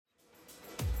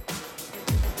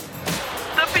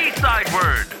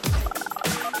Word.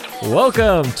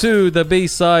 Welcome to the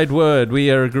B-Side Word. We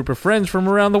are a group of friends from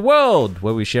around the world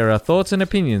where we share our thoughts and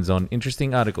opinions on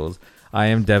interesting articles. I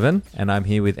am Devon, and I'm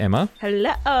here with Emma.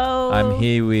 Hello. I'm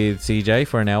here with CJ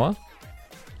for an hour.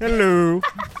 Hello.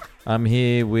 I'm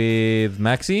here with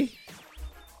Maxi.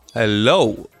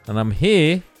 Hello. And I'm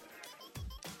here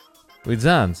with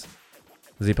Zans.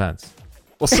 Zipants.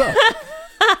 What's up?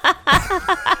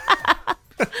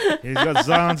 He's got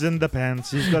Zans in the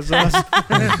pants. He's got Zans.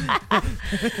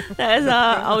 That was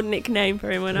our old nickname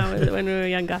for him when we were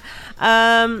younger.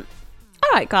 All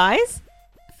right, guys.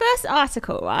 First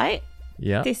article, right?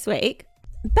 Yeah. This week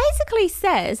basically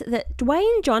says that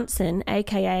Dwayne Johnson,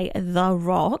 aka The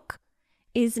Rock,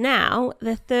 is now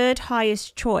the third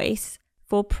highest choice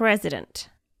for president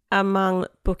among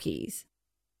bookies.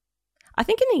 I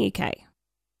think in the UK,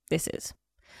 this is.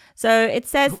 So it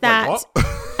says that... What?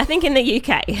 I think in the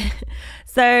UK.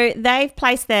 So they've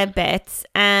placed their bets,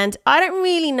 and I don't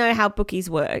really know how bookies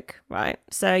work, right?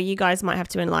 So you guys might have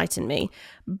to enlighten me.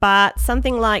 But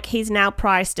something like he's now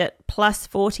priced at plus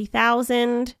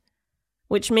 40,000,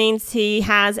 which means he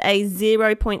has a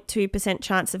 0.2%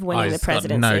 chance of winning the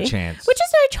presidency. No chance. Which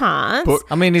is no chance. But,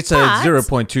 I mean, it's a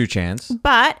 0.2 chance.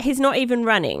 But he's not even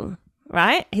running,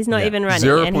 right? He's not even running.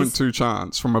 0.2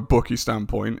 chance from a bookie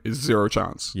standpoint is zero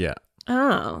chance. Yeah.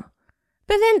 Oh.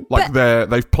 But then... Like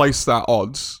they've placed that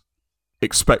odds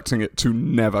expecting it to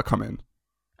never come in.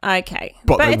 Okay.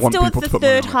 But they it's want still people the to put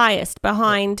money third on it. highest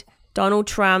behind Donald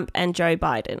Trump and Joe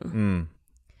Biden. Mm.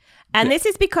 And this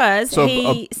is because So,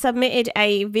 he submitted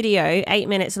a video 8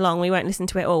 minutes long. We won't listen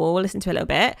to it all. We'll listen to a little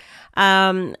bit.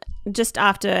 Just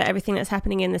after everything that's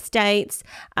happening in the States,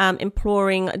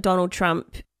 imploring Donald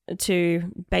Trump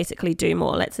to basically do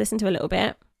more. Let's listen to a little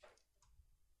bit.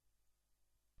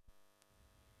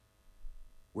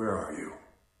 Where are you?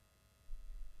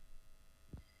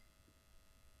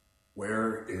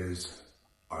 Where is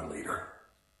our leader?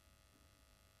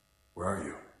 Where are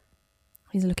you?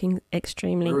 He's looking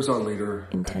extremely Where is our leader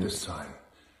intense. at this time?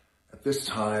 At this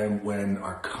time when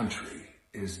our country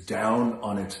is down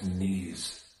on its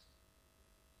knees,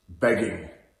 begging,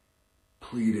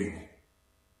 pleading,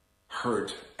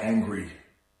 hurt, angry,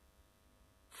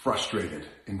 frustrated,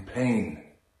 in pain,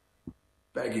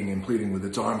 begging and pleading with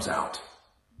its arms out,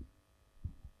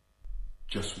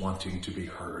 just wanting to be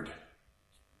heard,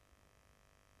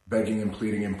 begging and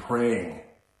pleading and praying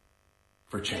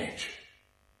for change.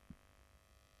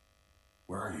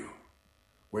 Where are you?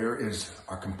 Where is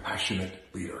our compassionate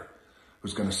leader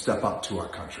who's going to step up to our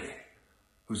country,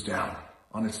 who's down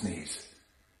on its knees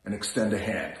and extend a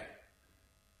hand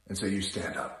and say, you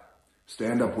stand up.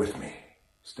 Stand up with me.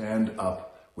 Stand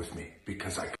up with me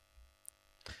because I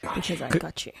got you. because I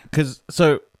got you.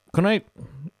 Can I,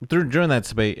 during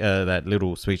that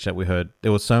little speech that we heard,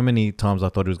 there were so many times I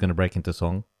thought he was going to break into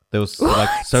song. There was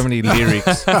like so many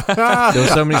lyrics. There were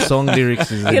so many song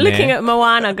lyrics in You're looking there. at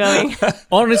Moana going,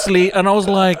 Honestly, and I was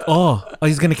like, oh,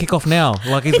 he's going to kick off now.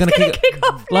 Like he's going to kick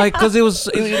off now. Like, because it was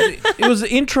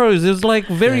intros. It was like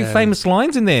very famous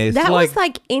lines in there. It's that like, was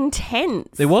like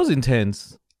intense. It was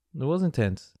intense. It was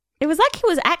intense. It was like he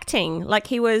was acting, like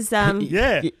he was...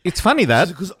 Yeah. It's funny that.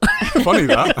 Funny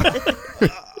that.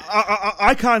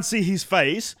 I can't see his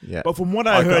face, but from what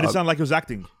I heard, it can't. sounded like he was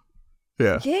acting.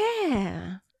 Yeah.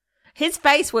 Yeah. His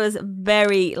face was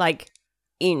very, like,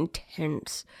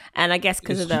 intense. And I guess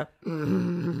because of the,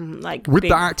 like, With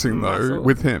big the acting though, muscle.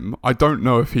 with him, I don't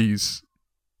know if he's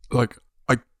like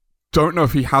I don't know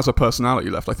if he has a personality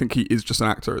left. I think he is just an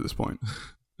actor at this point.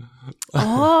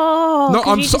 Oh. No,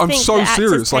 'cause you just I'm think so the actor's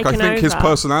serious. Like I taken think his over.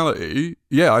 personality,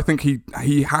 I think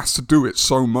he has to do it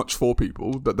so much for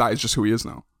people that is just who he is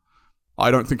now.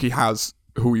 I don't think he has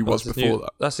who he was before that.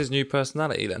 That's his new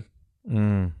personality then.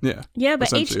 Mm. Yeah. Yeah, but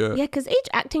essentially, because each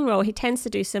acting role, he tends to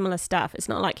do similar stuff. It's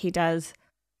not like he does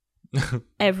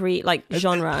every, like,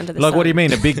 genre under the sun. Like, what do you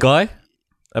mean? A big guy?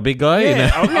 A big guy? You know?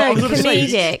 I was gonna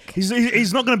say, comedic.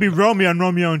 he's not going to be Romeo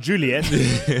and Juliet.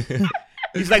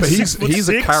 He's like But 6'6". he's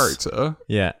a character.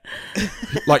 Yeah.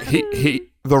 Like he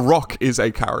The Rock is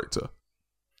a character.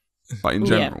 Like in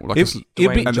general. Like It'd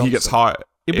be- and he gets hired.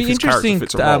 It'd If be his character interesting,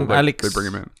 fits a role, they Alex. bring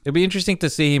him in. It'd be interesting to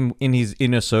see him in his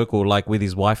inner circle, like with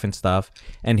his wife and stuff.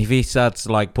 And if he starts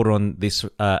like put on this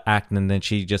act, and then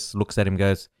she just looks at him, and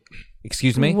goes,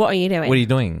 "Excuse me, What are you doing? What are you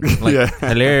doing?" Like, Yeah.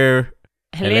 hello,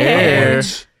 Hello.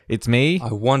 it's me.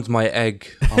 I want my egg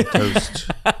on toast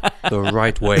the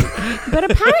right way. But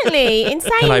apparently, in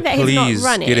saying Can I that he's not please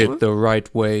running... get it the right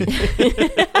way?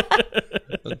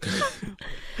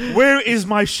 Where is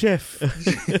my chef?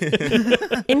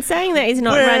 In saying that he's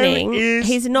not Where running, is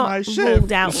he's my not chef?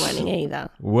 ruled out running either.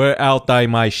 Where out thy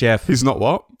my chef? He's not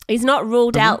what? He's not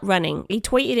ruled out running. He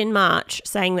tweeted in March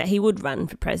saying that he would run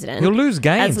for president. He'll lose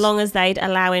games as long as they'd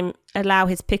allow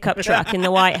his pickup truck in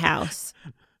the White House.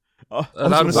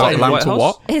 Allowed to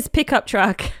what? His pickup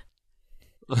truck.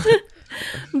 That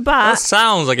But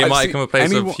sounds like it might see come a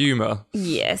place anyone- of humour.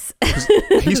 yes.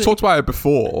 He's talked about it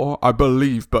before, I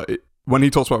believe, but when he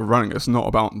talks about running, it's not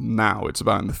about now, it's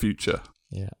about in the future.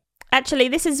 Yeah. Actually,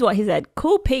 this is what he said.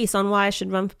 Cool piece on why I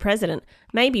should run for president.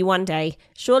 Maybe one day.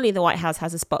 Surely the White House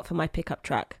has a spot for my pickup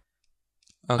truck.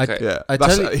 Okay. Yeah, I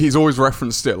tell you- he's always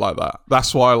referenced it like that.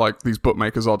 That's why these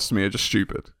bookmakers odds to me are just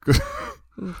stupid.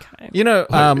 Okay. You know,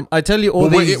 I tell you all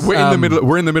Well, these. we're in the middle.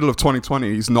 We're in the middle of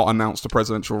 2020. He's not announced a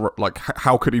presidential.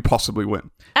 How could he possibly win?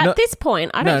 At this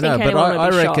point, I don't think but anyone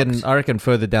would be shocked. I reckon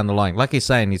further down the line, like he's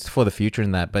saying, he's for the future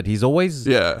in that. But he's always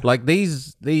like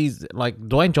these like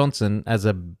Dwayne Johnson as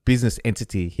a business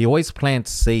entity. He always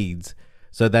plants seeds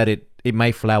so that it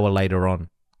may flower later on.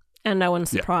 And no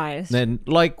one's surprised. Then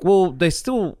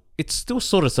it's still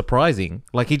sort of surprising.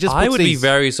 Like he just. I puts would be these-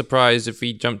 very surprised if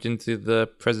he jumped into the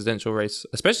presidential race,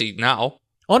 especially now.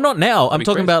 Oh, not now. I'm be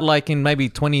talking crazy. about like in maybe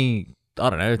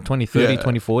 2030,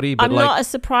 2040. But I'm like, not as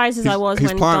surprised as I was he's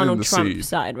when planting Donald the Trump seed.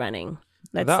 started running.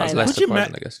 Let's That was say less that. Could you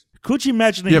surprising, ma- I guess. Could you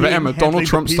imagine? Yeah, but him Emma, handling Donald the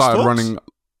Trump peace started talks? running.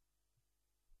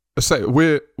 Say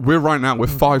we're right now. We're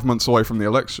 5 months away from the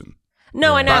election.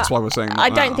 No, I know. That's why we're saying. I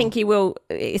not don't now. think he will.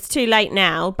 It's too late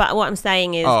now. But what I'm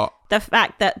saying is Oh. the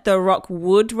fact that The Rock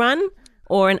would run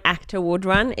or an actor would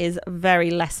run is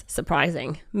very less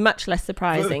surprising. Much less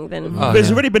surprising than... There's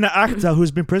already been an actor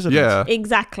who's been president. Yeah.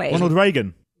 Exactly. Ronald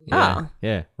Reagan. Oh.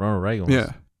 yeah, Ronald Reagan. was.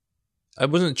 Yeah.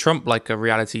 Wasn't Trump like a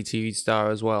reality TV star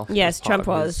as well? Yes, As part Trump of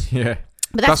was. his- Yeah.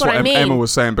 But that's what I mean. Emma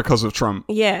was saying because of Trump.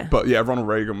 Yeah. But yeah, Ronald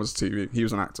Reagan was TV. He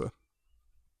was an actor.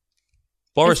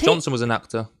 Boris he- Johnson was an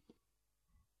actor.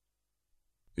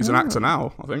 He's an actor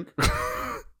now, I think.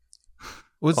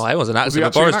 Was Oh, I was an actor. he But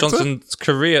actually Boris an actor? Johnson's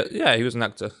career, yeah, he was an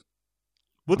actor.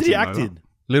 What did he didn't act know in?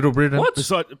 Little Britain? What?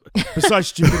 Besides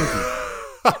stupidity.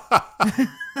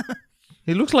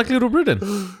 He looks like Little Britain.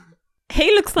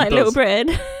 He looks like Little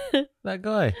Britain. That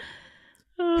guy.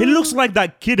 He looks like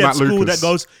that kid at Matt school Lucas. that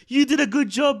goes, "You did a good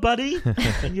job, buddy,"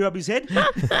 and you rub his head.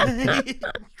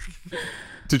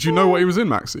 Did you know what he was in,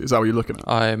 Maxi? Is that what you're looking at?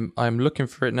 I'm looking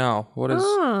for it now. What is?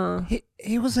 Oh.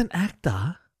 He was an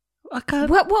actor. I can't.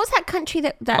 What was that country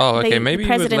that Oh, okay, the maybe he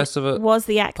was president less of a- was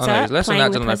the actor Oh no, he's less of an playing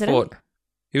actor the than I president? thought.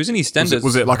 He was in EastEnders.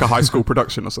 Was it like a high school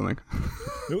production or something?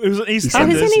 It was in EastEnders. Oh,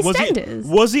 he's in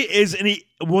Was he-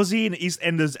 EastEnders. Was he in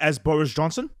EastEnders as Boris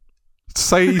Johnson?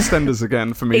 Say EastEnders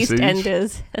again for me, Siege.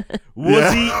 EastEnders.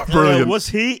 Yeah, brilliant. Was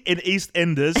he in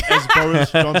EastEnders as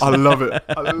Boris Johnson? I love it.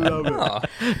 I love it. Ah,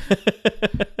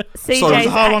 CJ's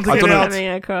hard one to accent get out. coming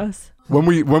across. When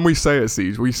we say it,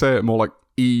 Siege, we say it more like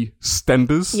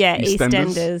EastEnders. Yeah,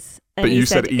 EastEnders. And But you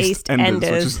said EastEnders,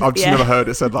 which is, I've just never heard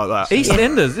it said like that.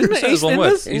 EastEnders, isn't it? It was one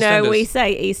word. EastEnders? No, EastEnders. we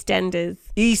say EastEnders.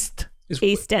 East.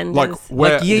 EastEnders. Like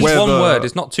where, Like, yeah, where it's one the word.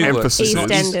 It's not two words. emphasis is.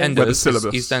 EastEnders. Where the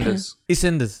syllabus. EastEnders.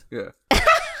 EastEnders. Yeah.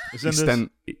 EastEnders.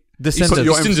 Descendants.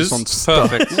 Your emphasis on stuff.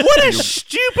 Perfect. What a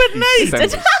stupid name!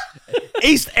 EastEnders.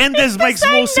 EastEnders makes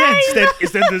more sense than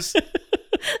EastEnders.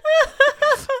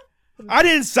 I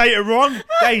didn't say it wrong.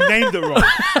 They named it wrong.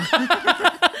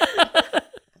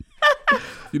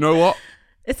 You know what?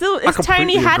 It's Tony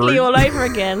completely Hadley agree. all over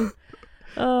again.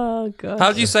 Oh, God.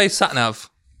 How do you say satnav?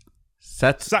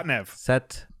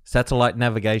 Satellite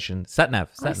navigation. Satnav.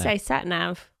 I say Satnav.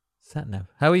 sat-nav. Satnav.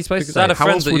 How are you supposed Because to I say had a it? How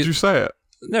friend else that would you- you say it?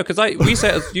 No,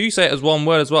 because you say it as one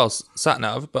word as well,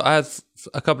 satnav. But I have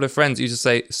a couple of friends who used to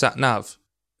say satnav,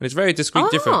 and it's very discreet,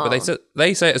 different. But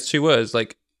they say it as two words.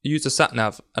 Like use a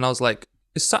satnav, and I was like,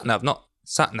 it's satnav, not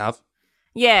satnav.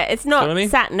 Yeah, it's not know what I mean?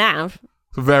 sat-nav.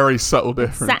 Very subtle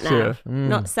difference. Sat-nav,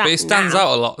 not sat-nav. But it stands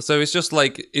out a lot. So it's just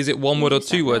like, is it one word or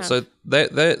two words? So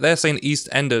they're saying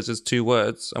EastEnders as two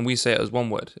words, and we say it as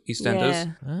one word.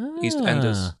 EastEnders,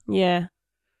 EastEnders. Yeah.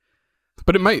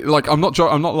 But it may I'm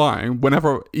not lying.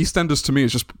 Whenever EastEnders to me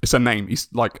is it's a name.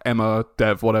 Like Emma,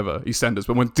 Dev, whatever. EastEnders.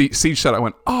 But when Siege said it, I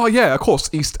went, oh yeah, of course,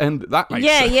 EastEnd. That makes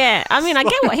sense. Yeah. I mean, I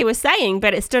get what he was saying,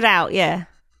 but it stood out. Yeah.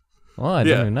 Oh, I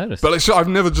didn't even notice. But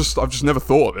I've just never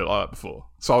thought of it like that before.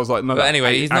 So I was like, no. But that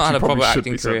anyway, he's not had a actually proper probably should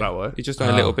acting be said that way. career. He's just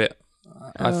done a little bit.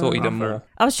 I thought he'd done more.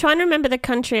 I was trying to remember the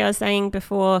country I was saying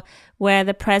before where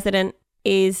the president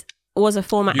was a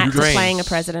former actor Ukraine. playing a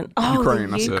president. Oh, Ukraine,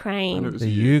 the that's it. I Ukraine. knew it was The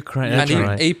you. Ukraine. And That's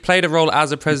right. he played a role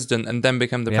as a president and then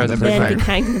became the Yeah, president. Then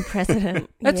became the president.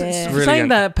 That's yeah. Really saying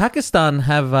good. that Pakistan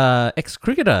have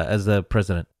ex-cricketer as the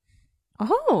president.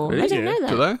 Oh, I Really? didn't know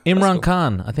Do that. they? Imran cool.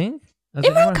 Khan, I think. Is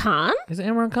it Imran Khan? Is it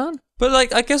Imran Khan? But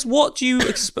like, I guess what do you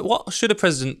expect? What should a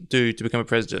president do to become a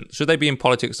president? Should they be in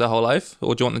politics their whole life,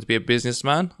 or do you want them to be a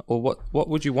businessman, or what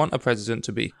would you want a president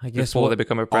to be before they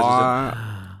become a president?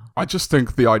 I just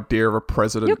think the idea of a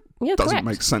president You're doesn't correct.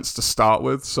 make sense to start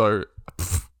with. So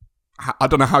I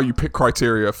don't know how you pick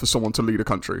criteria for someone to lead a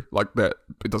country like that.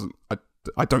 It doesn't.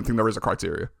 I don't think there is a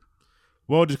criteria.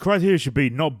 Well, the criteria should be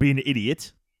not being an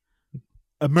idiot.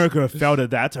 America failed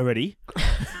at that already.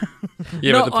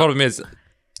 Yeah, but the problem is,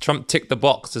 Trump ticked the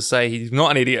box to say he's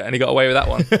not an idiot, and he got away with that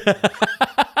one.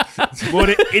 Well,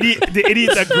 the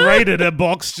idiot that graded the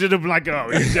box should have been like, oh,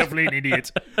 he's definitely an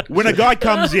idiot. When a guy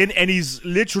comes in and he's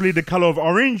literally the color of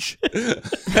orange,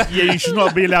 yeah, you should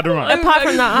not be allowed to run. Apart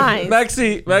from the eyes.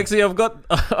 Maxi,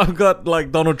 I've got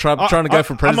like Donald Trump trying to go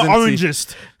for presidency. I'm an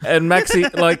orangist. And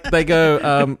Maxi, like they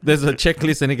go, there's a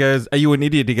checklist, and he goes, "Are you an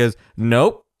idiot?" He goes,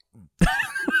 "Nope."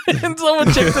 And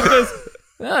someone checks and goes,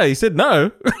 "Oh, he said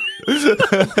no."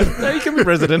 No, you can be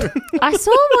president. I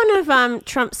saw one of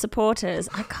Trump's supporters.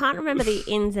 I can't remember the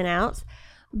ins and outs,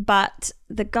 but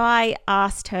the guy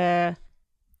asked her,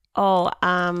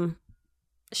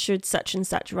 should such and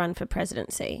such run for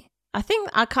presidency? I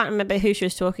can't remember who she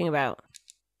was talking about.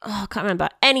 I can't remember.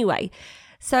 Anyway,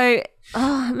 so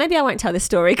maybe I won't tell this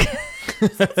story because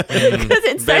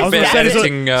it's so Bit sad.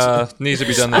 editing needs to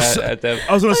be done there, Dev.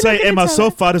 I was going to say, Emma, so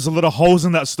far there's a lot of holes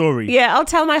in that story. Yeah, I'll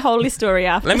tell my whole story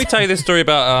after. Let me tell you this story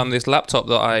about this laptop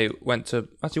that I went to.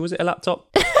 Actually, was it a laptop?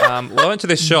 Well, I went to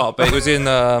this shop, but it was in.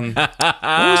 What was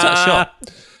that shop?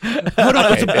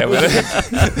 Okay, bear with it.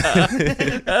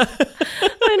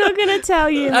 I'm not going to tell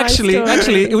you.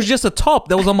 Actually, it was just a top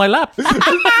that was on my lap.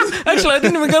 Actually, I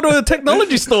didn't even go to a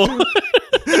technology store.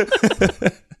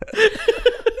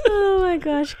 Oh my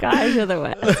gosh, guys, you're the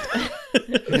worst.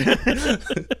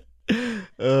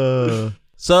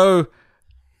 So,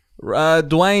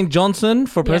 Dwayne Johnson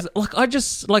for president. Like, I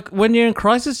just like when you're in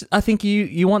crisis, I think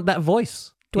you want that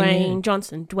voice. Dwayne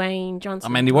Johnson. I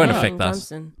mean, it won't affect us.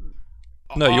 Johnson.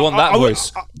 No, you want that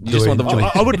voice. You just want the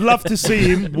voice. I would love to see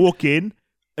him walk in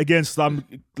against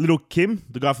little Kim,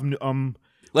 the guy from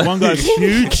one guy's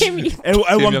huge, Kim and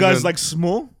one guy's Jong-un. like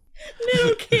small,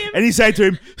 Little Kim. and he said to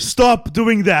him, "Stop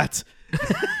doing that."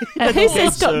 Who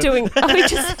says stop doing? Oh, we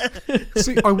just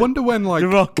See, I wonder when The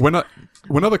Rock.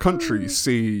 when other countries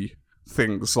see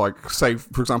things like, say,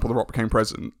 for example, The Rock became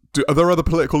president. Are there other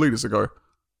political leaders that go,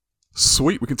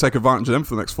 "Sweet, we can take advantage of them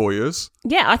for the next 4 years"?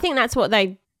 yeah. I think that's what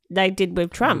they did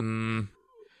with Trump.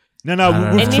 No,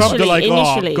 with Trump, they're like,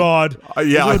 Initially. "Oh God,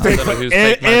 Yeah, I it's gonna think I don't know who's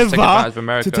take taking advantage of ever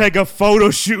America. to take a photo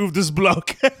shoot with this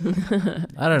bloke." I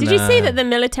don't know. Did you see that the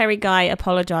military guy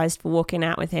apologized for walking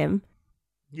out with him?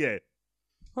 Yeah,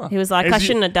 He was like, As I you-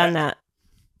 shouldn't have done that.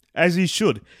 as he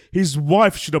should. His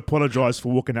wife should apologize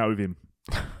for walking out with him.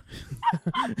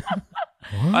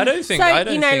 I don't think. So, I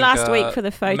don't think, last week for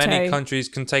the photo- many countries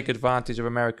can take advantage of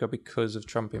America because of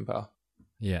Trump in power.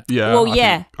 Yeah. Yeah. Well, I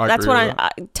yeah, think I that's agree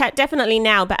what with that. definitely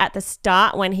now. But at the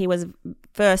start, when he was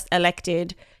first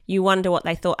elected, you wonder what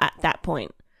they thought at that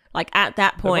point. Like at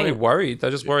that They're probably point, worried.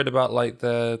 They're just worried about like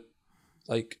their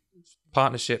like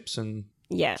partnerships and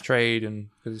yeah. trade, and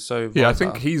because he's so. Yeah, I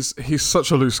volatile. think he's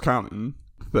such a loose cannon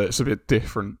that it's a bit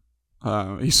different.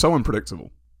 He's so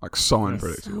unpredictable, like so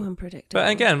unpredictable. So unpredictable. But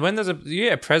again, when there's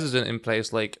a president in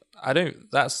place, like they're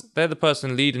the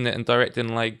person leading it and directing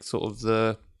like sort of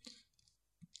the,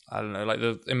 I don't know, like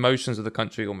the emotions of the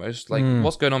country almost. Like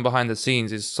what's going on behind the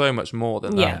scenes is so much more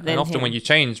than Yeah, that. than And often him. when you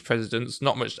change presidents,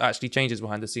 not much actually changes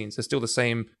behind the scenes. There's still the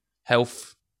same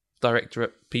health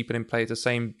directorate people in place, the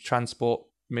same transport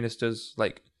ministers.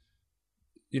 Like,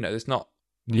 there's not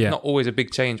always a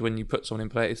big change when you put someone in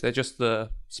place. They're just the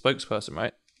spokesperson,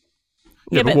 right?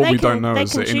 Yeah, but what we don't know they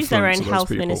is can the choose their own influence of those health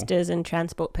people. ministers and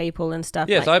transport people and stuff.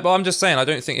 Yes, like, but I'm just saying, I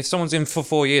don't think if someone's in for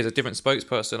 4 years, a different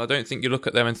spokesperson, I don't think you look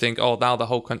at them and think, oh, now the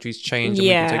whole country's changed and we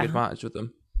can take advantage of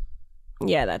them.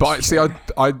 yeah, that's But see, true.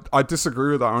 I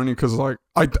disagree with that only because like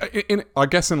I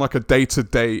guess in like a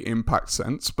day-to-day impact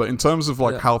sense, but in terms of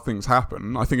like how things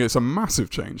happen, I think it's a massive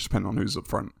change depending on who's up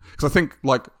front. Because I think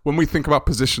like when we think about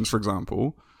positions, for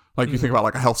example, like you think about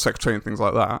like a health secretary and things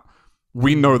like that,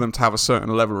 we know them to have a certain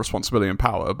level of responsibility and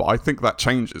power, but I think that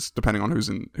changes depending on who's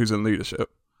in leadership.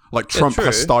 Like Trump true.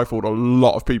 has stifled a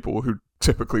lot of people who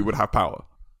typically would have power.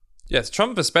 Yes,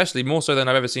 Trump especially, more so than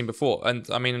I've ever seen before. And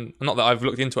I mean, not that I've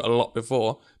looked into it a lot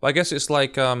before, but I guess it's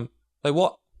like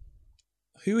what?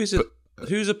 Who is it?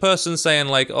 Who's a person saying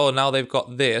like, oh, now they've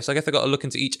got this? I guess they've got to look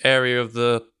into each area of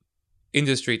the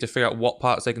industry to figure out what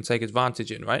parts they can take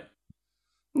advantage in, right?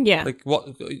 yeah, Like what?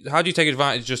 How do you take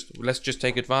advantage? Let's just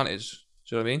take advantage.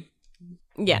 Do you know what I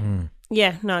mean? yeah,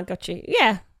 yeah. No, I got you.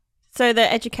 Yeah. So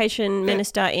the education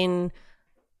minister in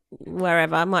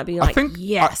wherever might be like,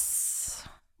 yes.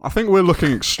 I think we're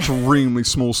looking extremely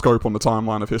small scope on the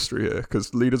timeline of history here,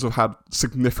 because leaders have had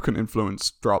significant influence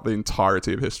throughout the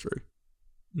entirety of history.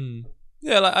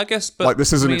 Yeah, like I guess, but like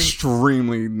this is an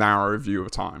extremely narrow view of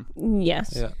time.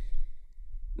 Yes. Yeah.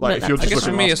 Like if you're I just guess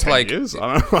for looking me, at it's 10 like years,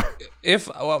 I don't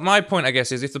know. My point, I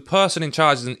guess, is if the person in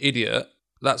charge is an idiot,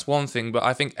 that's one thing. But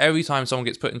I think every time someone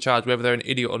gets put in charge, whether they're an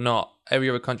idiot or not, every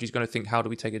other country's going to think, how do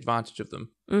we take advantage of them?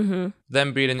 Mm-hmm.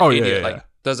 Them being an idiot, like,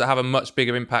 does it have a much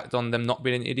bigger impact on them not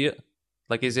being an idiot?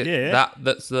 Like, is it is that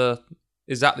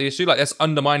the issue? Like, let's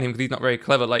undermine him because he's not very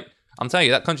clever. Like, I'm telling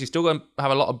you, that country's still going to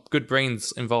have a lot of good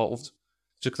brains involved,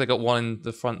 just because they got one in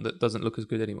the front that doesn't look as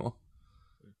good anymore.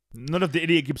 None of the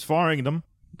idiot keeps firing them.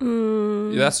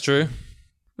 Yeah, that's true.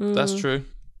 That's true.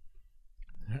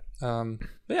 But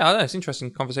yeah, I don't know. It's an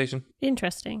interesting conversation.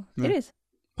 Interesting. It is.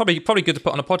 Probably good to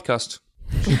put on a podcast.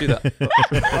 Should do that.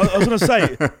 I was going to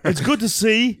say, it's good to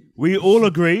see we all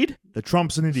agreed that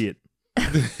Trump's an idiot.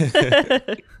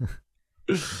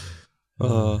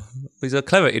 He's a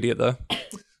clever idiot, though.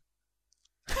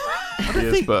 He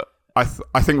is, but I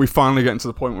think we finally get to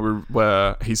the point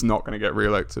where he's not going to get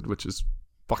re-elected, which is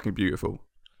fucking beautiful.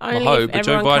 Only I if hope, but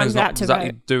Joe everyone Biden's comes not out to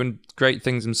exactly vote. doing great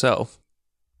things himself.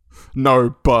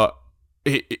 No, but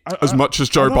as much as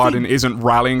Joe don't Biden think- isn't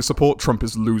rallying support, Trump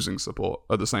is losing support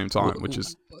at the same time, which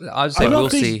is... I'd say I don't we'll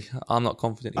think- see. I'm not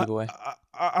confident either way.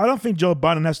 I don't think Joe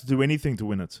Biden has to do anything to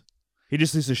win it. He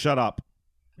just needs to shut up,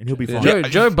 and he'll be fine.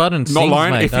 Joe Biden Not sings,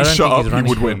 lying, mate. if I he don't shut think up, he's he running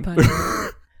would for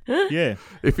win. Yeah.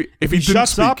 If he He didn't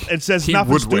shuts speak, up and says he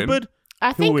nothing would win. stupid.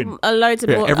 I He'll win. think loads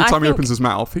of Yeah, more. every I time he think opens his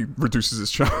mouth, he reduces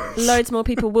his chance. loads more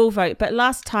people will vote. But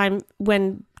last time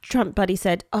when Trump buddy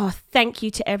said, "Oh, thank you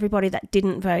to everybody that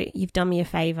didn't vote. You've done me a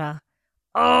favor."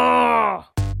 Oh.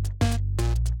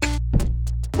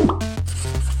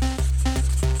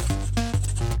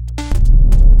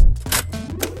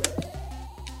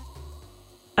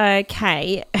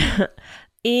 Okay.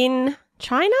 In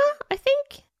China, I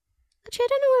think. Actually, I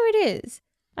don't know where it is.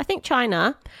 I think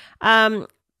China.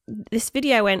 This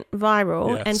video went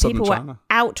viral Yeah, and southern people were China.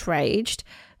 outraged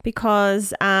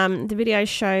because the video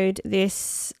showed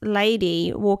this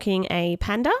lady walking a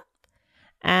panda,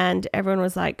 and everyone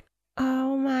was like,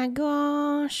 "Oh my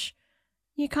gosh,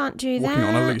 you can't do that." Walking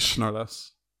on a leash, no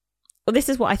less. Well, this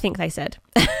is what I think they said.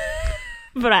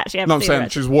 But actually, I haven't No, I'm seen the saying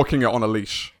rest. she's walking it on a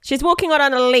leash. She's walking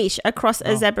on a leash across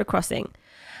a zebra crossing.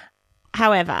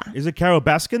 However, Is it Carol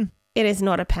Baskin? it is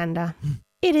not a panda.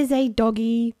 It is a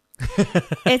doggy.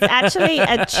 It's actually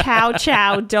a chow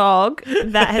chow dog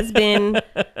that has been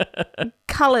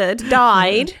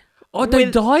dyed. Oh, they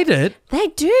dyed it? They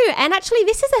do. And actually,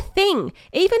 this is a thing.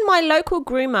 Even my local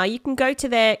groomer, you can go to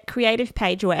their creative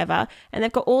page or whatever, and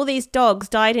they've got all these dogs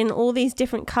dyed in all these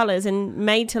different colors and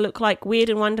made to look like weird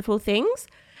and wonderful things.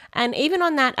 And even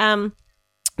on that,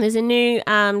 there's a new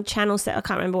channel set, I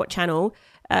can't remember what channel,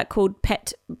 called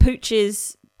Pooch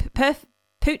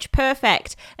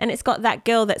Perfect, and it's got that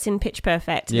girl that's in Pitch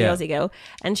Perfect, Yeah. the Aussie girl,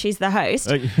 and she's the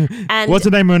host. And What's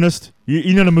her name, Ernest?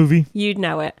 You know the movie? you'd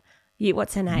know it.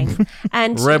 What's her name?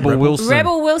 And Rebel Wilson.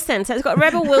 Rebel Wilson. So it's got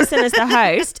Rebel Wilson as the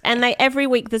host, and every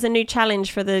week there's a new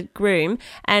challenge for the groom,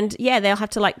 and yeah, they'll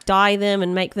have to like dye them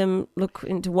and make them look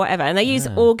into whatever, and they use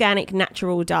organic,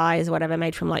 natural dyes, or whatever,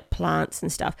 made from like plants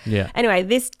and stuff. Yeah. Anyway,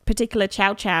 this particular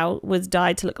chow chow was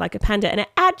dyed to look like a panda, and it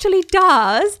actually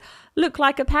does look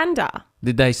like a panda.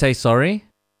 Did they say sorry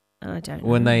I don't know.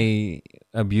 when they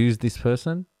abused this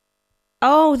person?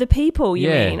 Oh, the people, you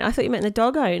Yeah. mean? I thought you meant the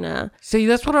dog owner. See,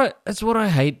 that's what I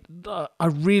hate. I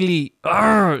really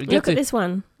Look at this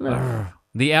one. Look.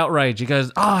 the outrage. He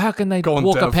goes, "Oh, how can they Go on,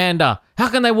 walk a Dev. panda? How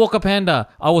can they walk a panda?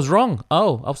 I was wrong.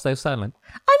 Oh, I'll stay silent.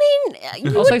 I mean,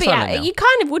 you I'll would say be silent now. you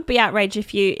kind of would be outraged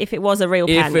if it was a real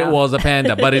panda. If it was a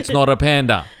panda, but it's not a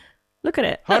panda. Look at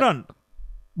it. Hold on.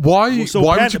 Why? So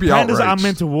why would you be pandas outraged? are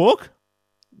meant to walk?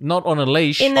 Not on a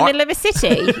leash. In the middle of a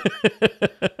city.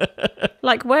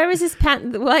 Like, where is this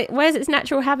panda? Where's its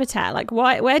natural habitat? Like,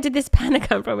 where did this panda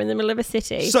come from in the middle of a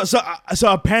city? So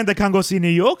a panda can't go see New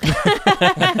York?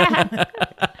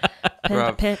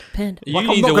 Panda. You Like, I'm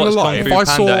need not to gonna watch lie, Kung if Fu I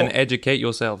Panda saw- and educate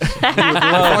yourselves. You would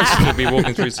love to be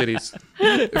walking through cities.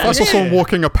 If I saw someone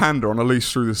walking a panda on a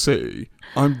leash through the city,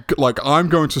 I'm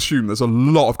going to assume there's a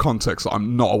lot of context that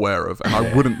I'm not aware of, and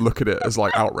I wouldn't look at it as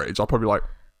like outrage. I'll probably be like,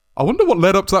 I wonder what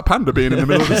led up to that panda being in the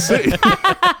middle of the city.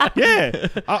 Yeah.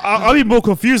 I'll be more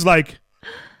confused, like,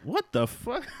 what the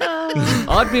fuck?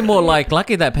 I'd be more like,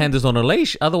 lucky that panda's on a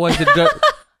leash. Otherwise, it'd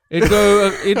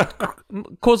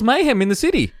cause mayhem in the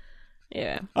city.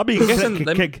 Yeah. I'll be I'm guessing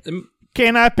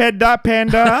Can I pet that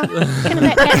panda?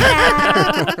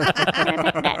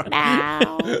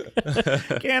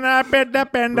 Can I pet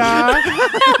that panda?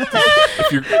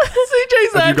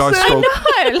 CJ's I accent.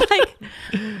 know, like,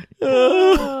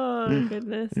 oh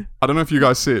goodness. I don't know if you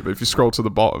guys see it, but if you scroll to the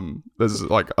bottom, there's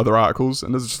like other articles,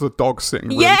 and there's just a dog sitting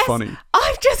really Yes, funny.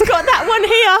 I've just got that one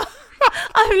here.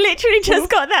 I've literally just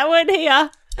got that one here.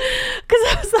 Because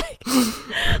I was like,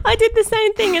 I did the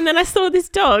same thing, and then I saw this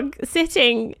dog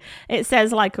sitting, it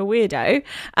says like a weirdo.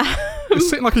 It's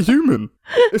sitting like a human.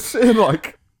 It's sitting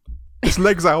like, its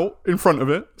legs out in front of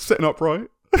it, sitting upright.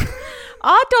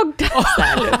 Our dog does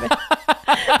that a little bit.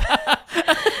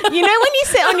 You know when you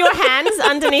sit on your hands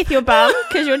underneath your bum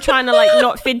because you're trying to like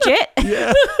not fidget?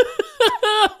 Yeah.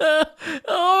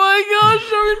 Oh my gosh,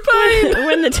 I'm in pain.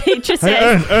 When the teacher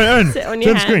says, sit on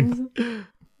your hands.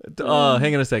 Oh,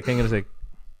 hang on a sec.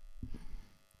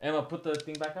 Emma, put the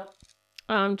thing back up.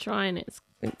 Oh, I'm trying. It's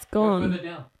Go gone. further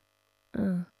down.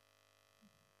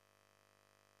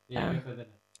 Yeah, go further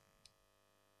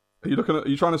down. Are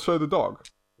you trying to show the dog?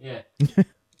 Yeah.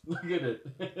 Look at it.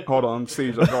 Hold on,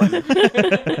 Siege, I got you.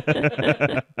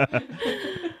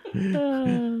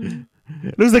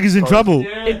 Looks like he's in trouble.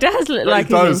 It does look like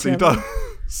He does. he's in trouble.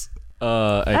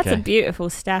 Okay. That's a beautiful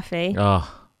staffy.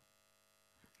 Oh.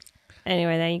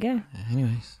 Anyway, there you go.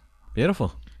 Anyways,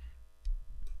 beautiful.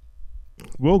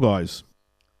 Well, guys,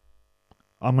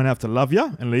 I'm going to have to love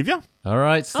you and leave you. All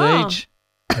right, Sage.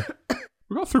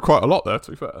 We got through quite a lot there,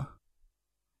 to be fair.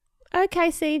 Okay,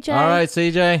 CJ. All right,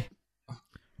 CJ.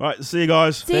 All right, see you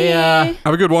guys. See ya. you.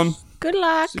 Have a good one. Good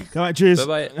luck. All right, cheers.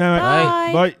 Bye-bye. All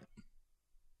right, Bye. bye.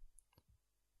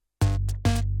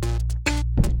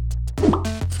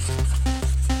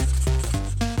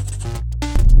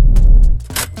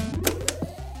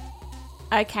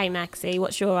 Okay, Maxie,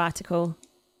 what's your article?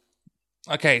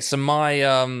 Okay, so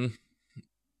my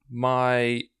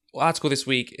my article this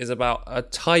week is about a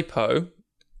typo.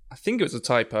 I think it was a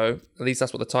typo. At least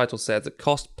that's what the title said. That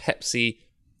cost Pepsi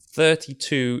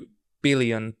 $32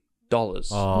 billion. Oh,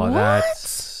 What? that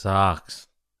sucks.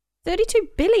 32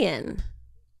 billion.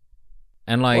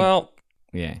 And like, Well,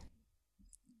 yeah.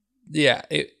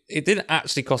 it didn't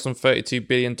actually cost them $32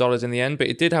 billion in the end, but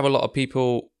it did have a lot of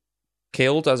people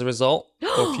killed as a result,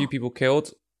 or a few people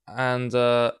killed, and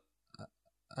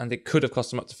it could have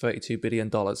cost them up to $32 billion.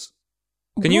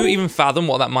 Can you even fathom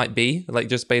what that might be? Like,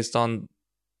 just based on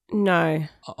No,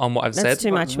 what I've that's said?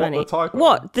 too much What, money. the typo?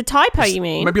 What? The typo, you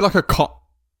mean? Maybe like a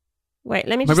Wait,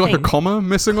 let me just maybe like think. a comma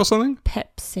missing or something.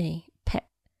 Pepsi.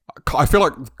 I feel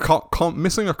like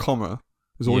missing a comma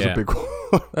is always Yeah. a big one.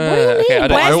 What do you Okay, mean? I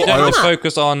don't, Where's the don't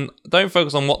comma? don't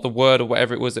focus on what the word or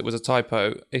whatever it was that was a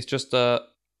typo. It's just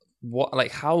when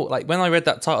I read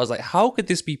that title, I was like, how could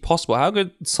this be possible? How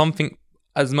could something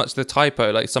as much the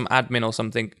typo, like some admin or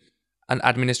something, an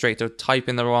administrator type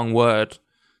in the wrong word,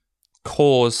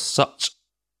 cause such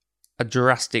a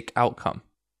drastic outcome?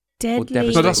 Deadly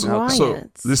devastating riots. So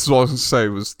this is what I was going to say.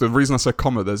 Was the reason I said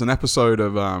comma? There's an episode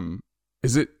of I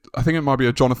think it might be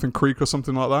a Jonathan Creek or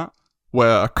something like that,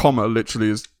 where a comma literally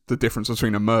is the difference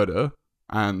between a murder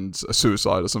and a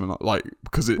suicide or something like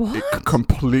because it can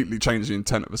completely change the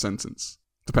intent of a sentence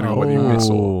depending on whether you miss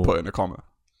or put in a comma.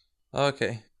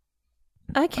 Okay.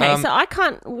 Okay, so I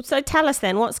can't. So tell us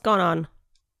then, what's gone on?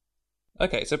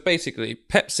 Okay, so basically,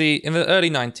 Pepsi, in the early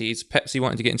 90s, Pepsi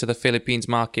wanted to get into the Philippines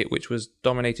market, which was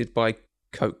dominated by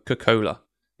Coca-Cola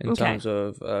in terms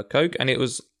of Coke. And it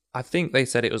was, I think they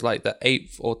said it was like the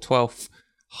 8th or 12th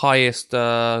highest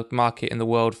market in the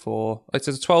world for, it's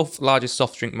the 12th largest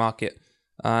soft drink market,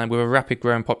 with a rapid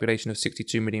growing population of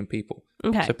 62 million people.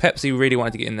 Okay. So Pepsi really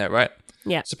wanted to get in there, right?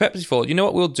 Yeah. So Pepsi thought, you know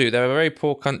what we'll do? They're a very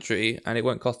poor country and it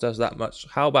won't cost us that much.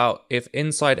 How about if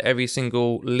inside every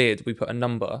single lid we put a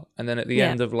number, and then at the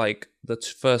end of like the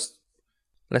first,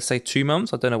 let's say 2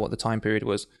 months, I don't know what the time period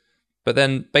was, but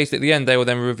then basically at the end they will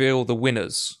then reveal the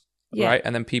winners, right?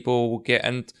 And then people will get,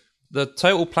 and the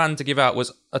total plan to give out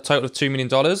was a total of $2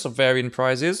 million of varying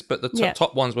prizes, but the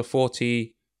top ones were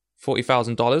 $40,000,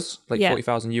 like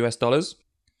 $40,000 US dollars.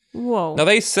 Whoa. Now,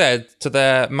 they said to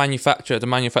their manufacturer, to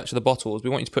manufacture the bottles, we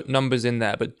want you to put numbers in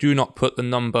there, but do not put the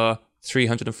number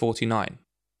 349.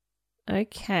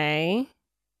 Okay.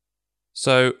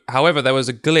 So, however, there was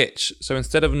a glitch. So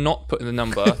instead of not putting the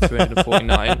number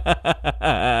 349,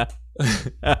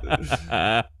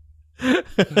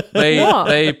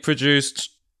 they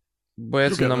produced...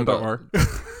 Where's the number?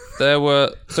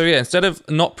 Instead of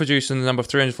not producing the number of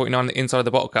 349 on the inside of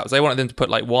the bottle caps, they wanted them to put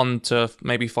like 1 to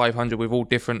maybe 500 with all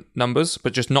different numbers,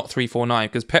 but just not 349,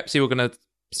 because Pepsi were going to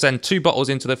send 2 bottles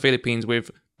into the Philippines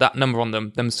with that number on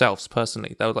them themselves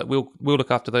personally. They were like, we'll look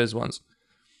after those ones.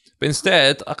 But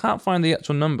instead, I can't find the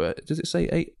actual number. Does it say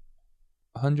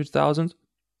 800,000?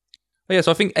 Oh, yeah,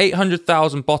 so I think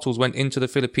 800,000 bottles went into the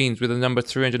Philippines with the number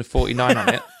 349 on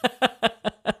it.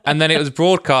 And then it was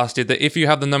broadcasted that if you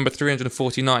have the number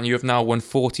 349, you have now won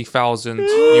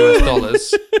 $40,000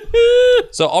 US.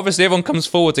 So obviously everyone comes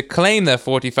forward to claim their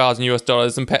 $40,000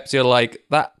 US, and Pepsi are like,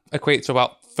 that equates to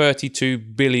about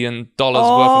 $32 billion worth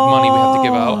of money we have to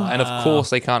give out. And of course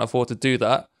they can't afford to do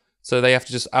that. So they have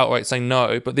to just outright say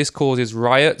no. But this causes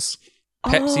riots.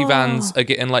 Pepsi vans are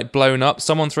getting like blown up.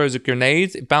 Someone throws a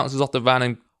grenade, it bounces off the van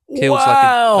and kills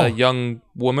like a young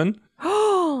woman.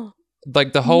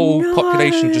 Like the whole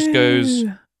population just goes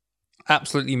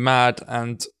absolutely mad,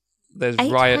 and there's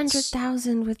riots.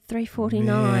 800,000 with 349.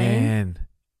 Man.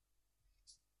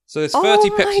 So there's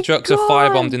 30 Pepsi trucks are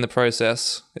firebombed in the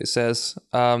process, it says.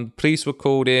 Police were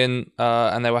called in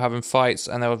and they were having fights,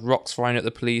 and there were rocks flying at the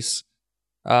police.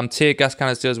 Tear gas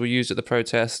canisters were used at the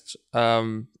protest.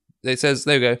 It says,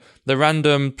 there we go, the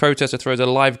random protester throws a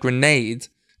live grenade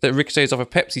that ricochets off a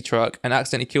Pepsi truck and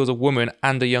accidentally kills a woman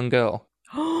and a young girl.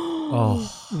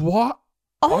 What?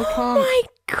 Oh my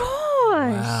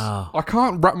gosh. Wow. I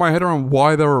can't wrap my head around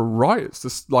why there are riots.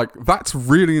 This, like, that's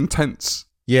really intense.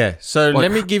 Yeah, so Like,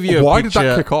 let me give you a why picture. did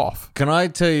that kick off? Can I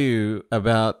tell you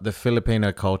about the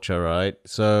Filipino culture, right?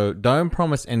 So don't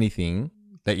promise anything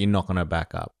that you're not going to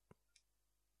back up,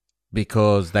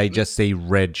 because they just see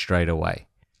red straight away.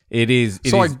 It is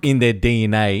in their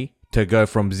DNA to go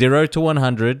from 0 to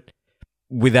 100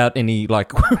 without any,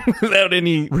 like, without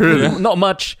any, not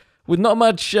much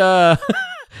to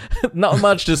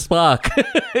spark.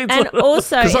 And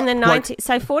also in the 90s, like,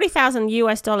 so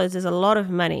 $40,000 is a lot of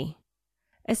money.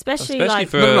 Especially like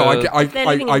for No, if they're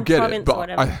living I in get province it, or but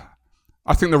whatever.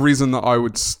 I think the reason that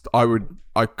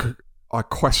I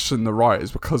question the riot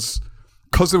is because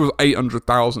there was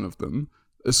 800,000 of them.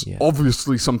 It's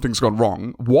obviously something's gone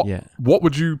wrong. What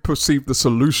would you perceive the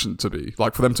solution to be?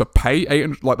 Like, for them to pay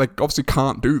 800? Like, they obviously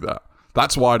can't do that.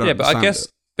 That's why I don't. Yeah, but understand I guess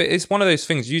but it's one of those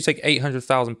things. You take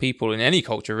 800,000 people in any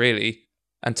culture, really,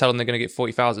 and tell them they're going to get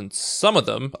 40,000. Some of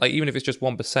them, like even if it's just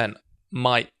 1%,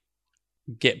 might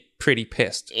get pretty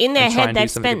pissed. In their and try head, and do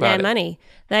they've something spent their about it. money.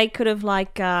 They could have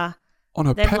like on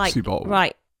a they've Pepsi like, bottle.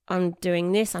 right, I'm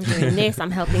doing this, I'm doing this,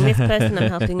 I'm helping this person, I'm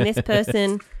helping this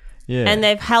person. Yeah. And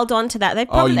they've held on to that. They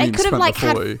probably they could have like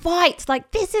spent the 40. had fights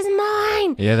like, this is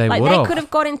mine. Yeah, they like would they have. could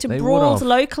have got into They brawls would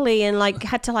have. locally and like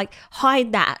had to like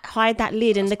hide that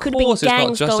lid, and there could have been course it's not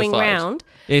gangs going justified. round.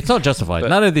 It's not justified. But-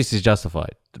 None of this is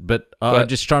justified. But I'm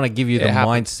just trying to give you the it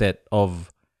happened. mindset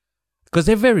of, because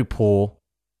they're very poor,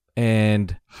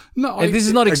 and No, this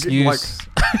is not like, excuse.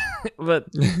 But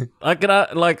I could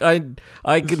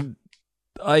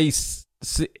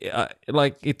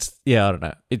like it's I don't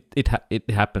know. It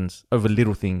happens over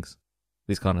little things,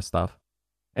 this kind of stuff.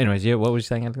 Anyways, yeah, what was you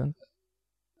saying, Alexander?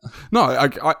 No,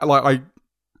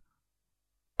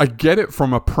 I get it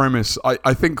from a premise.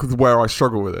 I think where I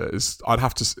struggle with it is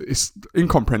it's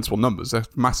incomprehensible numbers. They're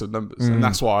massive numbers, and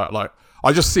that's why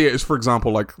I just see it as, for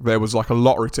example, like there was like a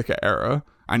lottery ticket error,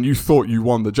 and you thought you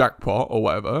won the jackpot or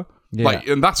whatever. Yeah. Like,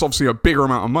 and that's obviously a bigger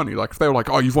amount of money. Like, if they were like,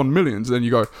 oh, you've won millions, and then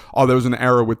you go, oh, there was an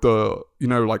error with the,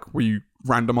 like where you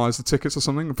randomize the tickets or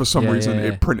something, and for some reason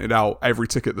it printed out every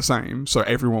ticket the same, so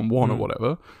everyone won or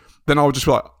whatever. Then I would just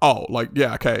be like, oh, like,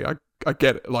 yeah, okay, I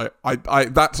get it. Like, I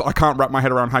can't wrap my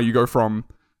head around how you go from,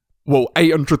 well,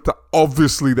 800.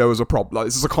 Obviously, there was a problem. Like,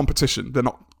 this is a competition. They're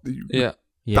not. Yeah.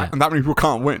 And that many people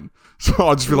can't win. So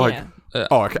I'll just be like,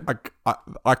 oh, okay,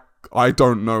 I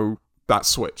don't know that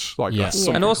switch. Like, that's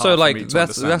something And also, hard for me like, to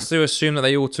that's understand. to assume that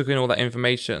they all took in all that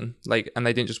information, like, and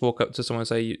they didn't just walk up to someone and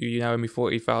say, you now owe me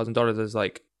 $40,000. It's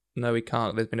like, no, we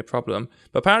can't. There's been a problem.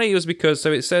 But apparently it was because,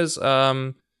 so it says,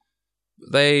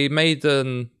 they made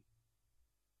an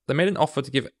offer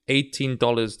to give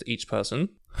 $18 to each person.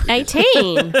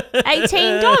 $18.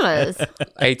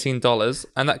 $18,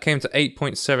 and that came to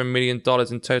 $8.7 million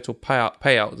in total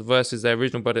payout versus their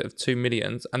original budget of $2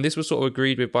 million. And this was sort of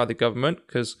agreed with by the government,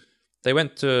 because they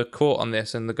went to court on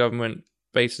this, and the government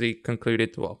basically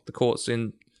concluded, well, the courts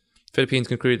in Philippines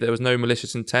concluded there was no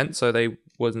malicious intent, so they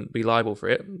wouldn't be liable for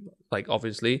it, like,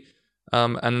 obviously.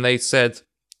 And they said,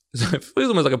 it was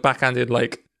almost like a backhanded,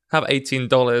 like, have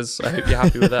 $18. I hope you're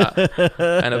happy with that.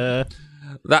 And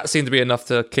that seemed to be enough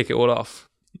to kick it all off.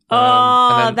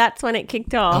 And then- That's when it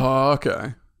kicked off. Oh,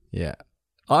 okay. Yeah.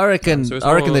 I reckon So it's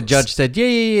the all- judge said,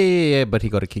 yeah, but he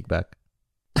got a kickback.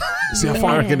 See, I I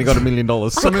find reckon he got $1 million. I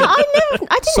didn't something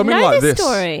know like this this.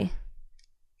 story.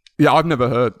 Yeah, I've never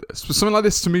heard this. But something like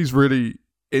this to me is really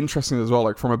interesting as well,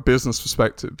 like from a business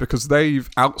perspective, because they've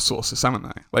outsourced this, haven't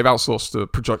they? They've outsourced the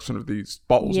production of these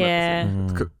bottles. Yeah.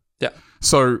 And everything. Yeah.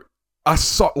 So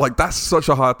that's such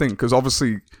a hard thing because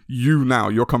obviously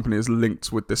your company is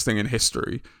linked with this thing in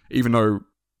history, even though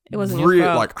it wasn't your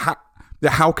fault. Like,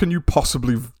 how can you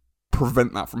possibly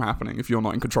prevent that from happening if you're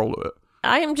not in control of it?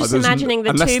 I am just imagining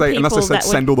the unless two they, people unless they said that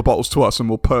send all the bottles to us and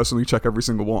we'll personally check every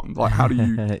single one. Like, how do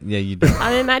you? Yeah, you do.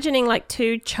 I'm imagining like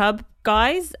two Chubb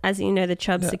guys, as you know, the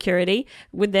Chubb security,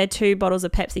 with their 2 bottles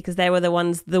of Pepsi because they were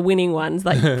the winning ones,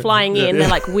 like flying in. They're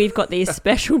like, we've got these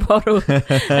special bottles. They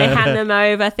hand them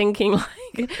over, thinking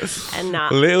like, and nah.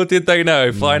 Little did they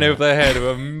know, flying over their head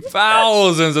were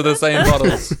thousands of the same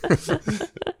bottles.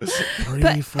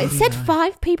 But it said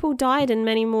 5 people died and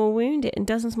many more wounded, and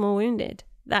dozens more wounded.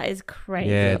 That is crazy.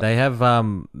 Yeah, they have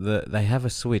they have a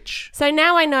switch. So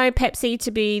now I know Pepsi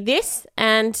to be this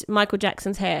and Michael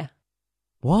Jackson's hair.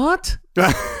 What?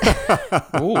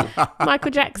 Ooh, Michael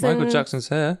Jackson's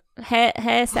hair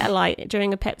satellite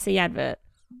during a Pepsi advert.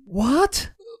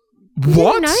 What? Did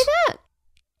you know that?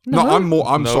 No,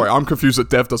 I'm sorry. I'm confused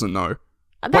that Dev doesn't know.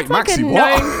 That's Wait, like Maxie, a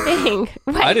what? known thing.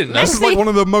 Wait, I didn't know. This is like one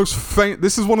of the most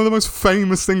This is one of the most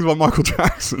famous things about Michael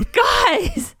Jackson.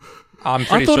 Guys. I'm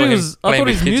pretty sure playing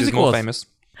with kids is more famous.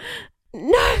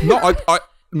 No,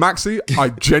 Maxie,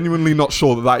 I'm genuinely not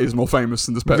sure that is more famous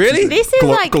than this Pepsi. Really? thing. This is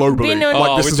like globally. been on-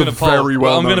 Like, this is a very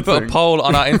well. I'm going to put a poll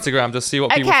on our Instagram to see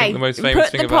what people think the most famous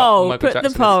thing about Michael Jackson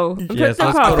is. Put the poll. Yes, Put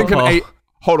the let's poll. I think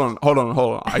Hold on.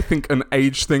 I think an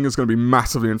age thing is going to be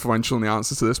massively influential in the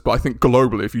answer to this, but I think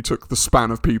globally, if you took the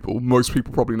span of people, most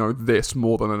people probably know this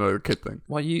more than they know the kid thing.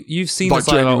 Well, you've seen the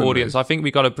side of our audience. I think we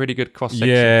got a pretty good cross section.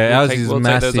 Yeah, ours is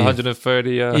massive. There's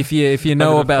 130. If you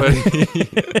know about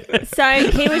So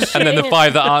he was shooting. And then the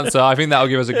 5 that answer, I think that'll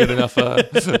give us a good enough.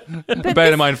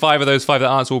 Bear in mind, 5 of those 5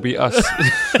 that answer will be us.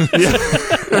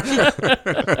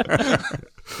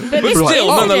 But this Still, incident-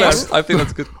 nonetheless, I think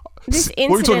that's good. This What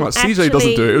are we talking about? CJ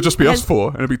doesn't do it. It'll just be us 4.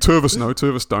 And it'll be 2 of us know, 2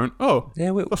 of us don't. Oh,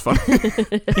 Yeah, that's fine.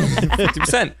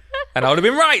 50%. And I would have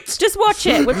been right. Just watch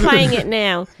it. We're playing it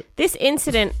now. This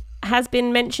incident has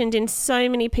been mentioned in so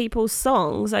many people's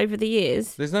songs over the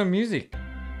years. There's no music.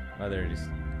 Oh, there it is.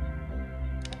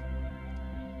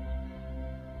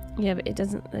 Yeah, but it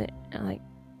doesn't like.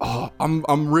 Oh,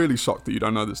 I'm really shocked that you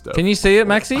don't know this, Dev. Can you see it,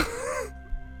 Maxie?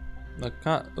 I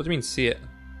can't. What do you mean, see it?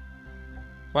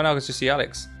 Why now? I can just see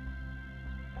Alex.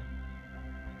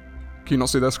 Can you not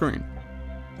see their screen?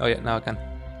 Oh, yeah, now I can.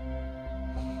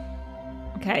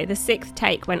 Okay, the 6th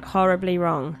take went horribly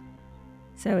wrong.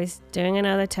 So he's doing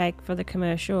another take for the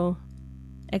commercial.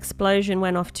 Explosion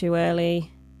went off too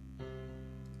early.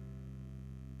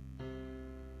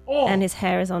 Oh. And his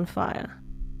hair is on fire.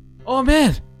 Oh,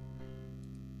 man.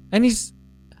 And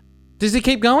does he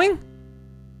keep going?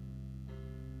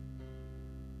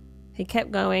 He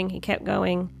kept going,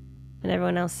 and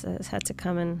everyone else has had to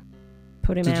come and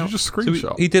put him Did out. you just So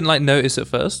screenshot? he didn't notice at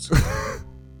first.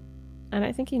 I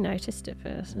don't think he noticed it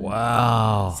first.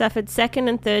 Wow. Suffered 2nd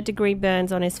and 3rd degree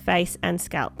burns on his face and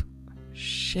scalp.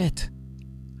 Shit.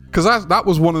 Because that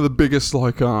was one of the biggest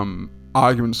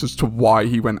arguments as to why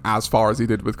he went as far as he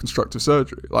did with constructive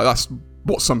surgery. Like, that's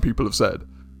what some people have said.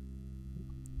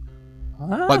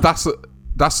 Like, that's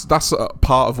a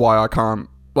part of why I can't.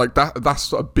 Like,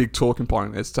 that's a big talking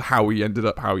point as to how he ended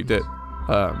up how he did.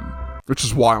 Which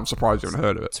is why I'm surprised you haven't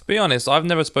heard of it. To be honest, I've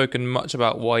never spoken much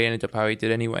about why he ended up how he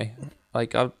did anyway.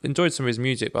 Like, I've enjoyed some of his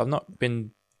music, but I've not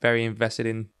been very invested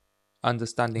in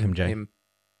understanding him.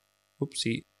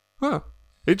 Oopsie. Huh.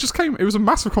 It was a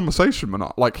massive conversation, man.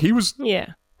 Like, he was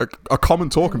a common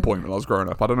talking point when I was growing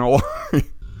up. I don't know why.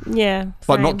 Yeah.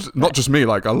 Like, same, not just me,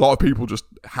 like, a lot of people just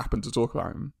happened to talk about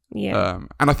him. Yeah.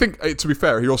 And I think, to be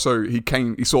fair, he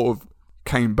sort of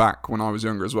came back when I was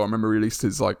younger as well. I remember he released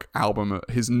his, like, album,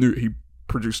 he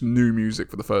produced new music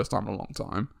for the first time in a long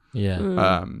time.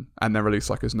 Yeah. And then released,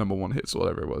 like, his number 1 hits or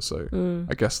whatever it was. So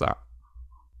I guess that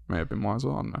may have been why as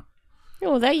well. I don't know.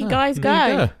 Oh, there you guys go. There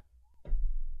you go.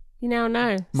 You now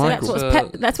know. So Michael.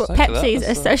 that's what Pepsi's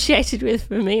associated with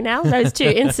for me now. Those 2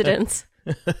 incidents.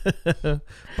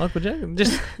 Michael Jackson,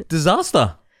 just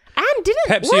disaster. And didn't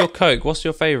Pepsi or Coke? What's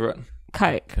your favourite?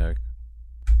 Coke.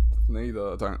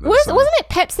 Neither. Don't. Wasn't it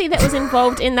Pepsi that was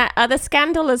involved in that other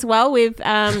scandal as well with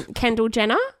Kendall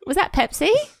Jenner? Was that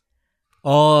Pepsi?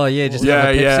 Oh yeah, just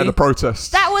the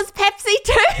protest. That was Pepsi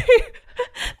too.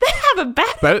 They have a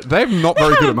bad. They're not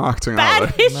very good at marketing, are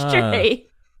bad they? history.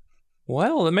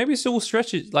 Well, maybe it's all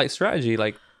strategy,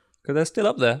 because they're still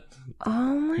up there. Oh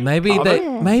my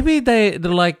Maybe they're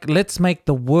like, let's make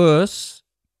the worst.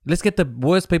 Let's get the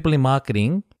worst people in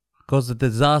marketing because the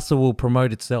disaster will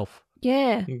promote itself.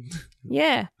 Yeah.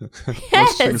 Yeah.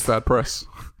 Most things bad press.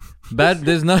 Bad.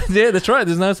 There's no. Yeah, that's right.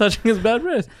 There's no such thing as bad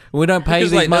press. We don't pay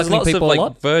Because these there's marketing lots of people a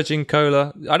lot. Virgin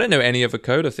Cola. I don't know any other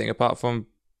cola thing apart from,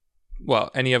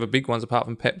 any other big ones apart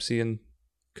from Pepsi and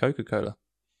Coca-Cola.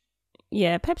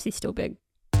 Yeah, Pepsi's still big.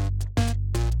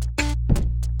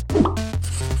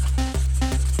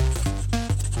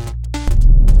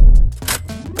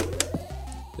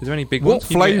 Is there any big What ones?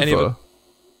 Can you get any of flavour? them?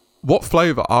 What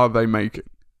flavour are they making?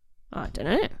 I don't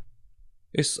know.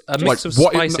 It's a mix of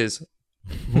what spices.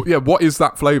 Yeah, what is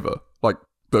that flavour? Like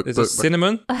There's a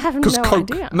cinnamon. I have no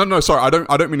Coke. idea. No, sorry, I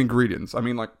don't mean ingredients. I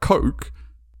mean like Coke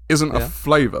isn't a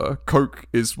flavour. Coke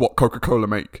is what Coca-Cola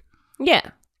make.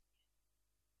 Yeah.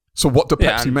 So what do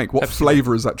Yeah, Pepsi and make? What Pepsi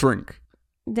flavour is that drink?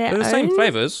 They're the same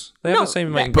flavours. They have No, the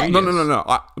same but- ingredients. No.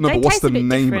 They But what's taste a the bit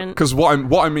name? different. Because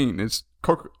what I mean is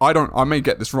Coca. I may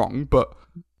get this wrong, but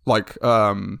like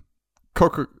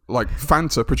Coca, like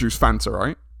Fanta produce Fanta,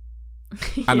 right?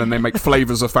 And then they make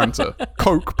flavors of Fanta.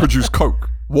 Coke produce Coke.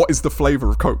 What is the flavor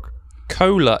of Coke?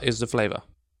 Cola is the flavour.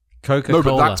 Coca-Cola.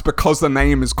 No, but that's because the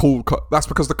name is called. That's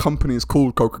because the company is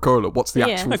called Coca-Cola. What's the Yeah.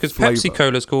 actual No, because flavor? Pepsi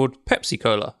Cola is called Pepsi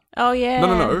Cola. Oh, yeah.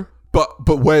 No. But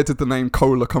where did the name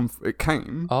Cola come? It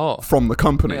came from the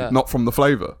company, Yeah. not from the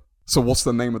flavor. So what's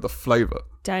the name of the flavor?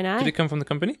 Don't know. Did it come from the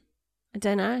company? I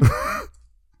don't know.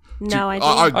 No idea.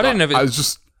 I don't know if I was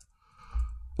just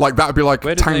like that would be like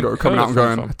Where did the Tango name coming out and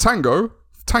Cola going come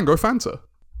Tango Fanta.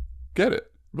 Get it?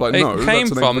 Like It no, came that's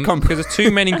the name of from the company. because the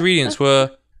two main ingredients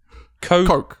were Coke.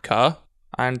 Coca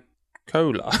and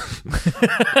Cola.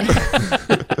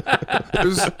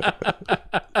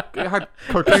 It had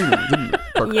cocaine in it, didn't it?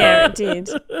 Coca-Cola. Yeah, it did.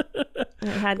 It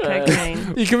had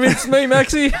cocaine. You convinced me,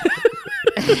 Maxi.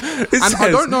 And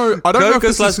I don't know if Coca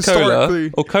this slash is Cola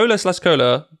historically. or Cola slash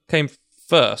Cola came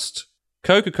first.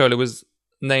 Coca-Cola was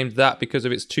named that because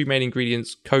of its two main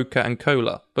ingredients, Coca and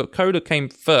Cola. But Cola came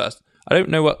first. I don't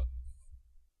know what.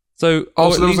 So, Oh,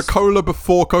 or so at there was a least- cola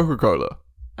before Coca-Cola.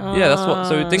 Yeah, that's what.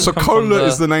 So it didn't So come cola from the,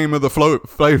 is the name of the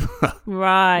flavor.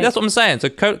 Right. That's what I'm saying. So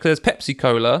there's Pepsi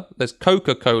Cola, there's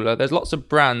Coca-Cola, there's lots of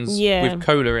brands Yeah. with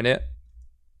cola in it.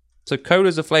 So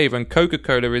cola's a flavor, and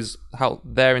Coca-Cola is how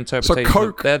their interpretation.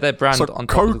 Coke- they're their brand so on top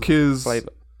Coke of the is flavor.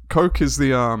 Coke is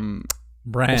the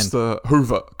Brand. what's the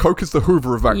Hoover? Coke is the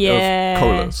Hoover of Yeah.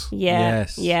 colas. Yeah.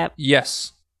 Yes. Yep.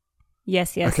 Yes.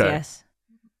 Yes. Okay. Yes.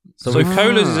 So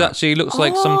cola's is actually looks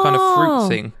like some kind of fruit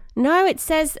thing. No, it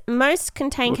says most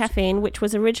contain caffeine, which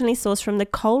was originally sourced from the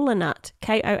cola nut,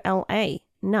 Kola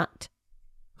nut,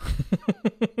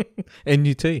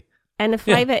 NUT. and the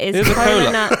flavor is here's a cola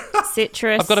cola. nut,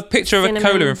 citrus. I've got a picture of a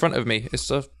cinnamon. cola in front of me. It's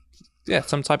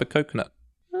some type of coconut.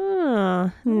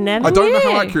 Oh, never. I don't know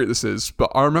knew. how accurate this is, but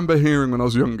I remember hearing when I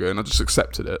was younger, and I just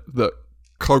accepted it, that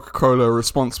Coca-Cola are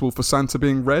responsible for Santa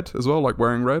being red as well, like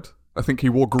wearing red. I think he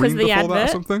wore green the before that or advert?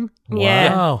 something.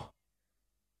 Yeah. Wow.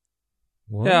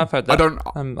 Wow. Yeah, I've heard that. I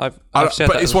don't. I've shared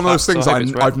but that it's as one a of those fact, things so I hope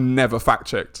it's right. I've never fact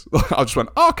checked. I just went,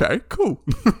 oh, okay, cool.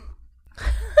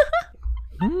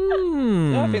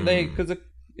 Yeah, I think because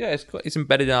it's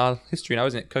embedded in our history now,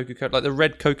 isn't it? Coca-Cola, like the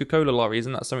red Coca-Cola lorry,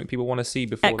 isn't that something people want to see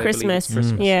before At they believe Christmas. it's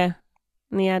Christmas? Yeah.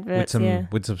 And the with adverts, some yeah.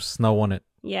 with some snow on it.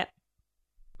 Yep.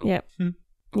 Yep. Hmm.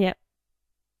 Yep.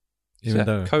 Even Yeah,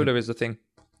 though cola is the thing.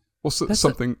 What's That's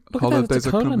something? look at that, Holidays it's a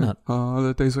are cola coming. nut.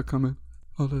 Holidays are coming.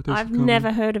 Holidays are I've coming.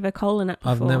 never heard of a cola nut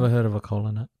before. I've never heard of a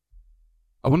cola nut.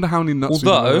 I wonder how many nuts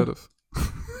we've Although- never heard of.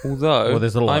 Although Well,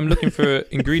 there's a lot. I'm looking for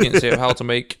ingredients here of how to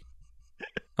make.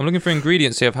 I'm looking for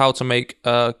ingredients here of how to make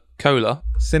cola,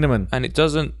 Cinnamon. and it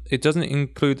doesn't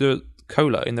include the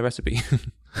cola in the recipe.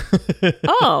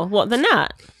 Oh, what, the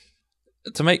nut?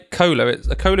 To make cola,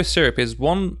 a cola syrup is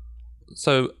one.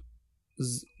 So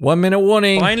 1 minute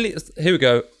warning. finally, here we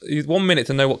go. 1 minute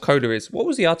to know what cola is. What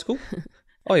was the article?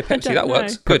 Oh yeah, Pepsi. don't That know.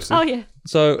 works. Good. Oh, yeah.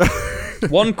 So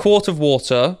 1 quart of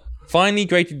water, finely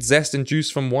grated zest and juice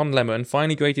from 1 lemon,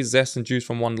 finely grated zest and juice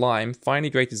from 1 lime, finely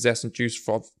grated zest and juice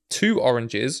from 2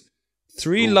 oranges,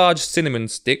 3 large cinnamon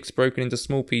sticks broken into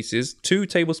small pieces, 2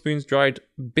 tablespoons dried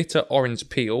bitter orange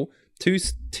peel, 2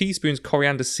 teaspoons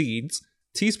coriander seeds,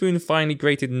 teaspoon finely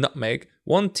grated nutmeg,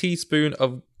 1 teaspoon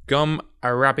of gum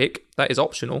arabic. That is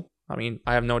optional. I mean,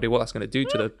 I have no idea what that's going to do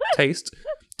to the taste.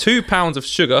 2 pounds of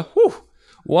sugar. Whew.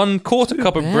 1/4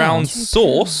 cup of brown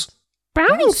sauce.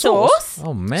 Browning sauce?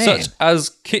 Oh man. Such as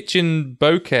kitchen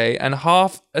bouquet, and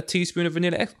half a teaspoon of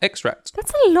vanilla extract.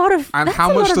 That's a lot of, And that's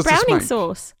how a much lot of does this browning make?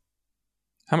 sauce.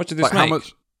 How much did this Like make? how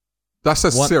much? That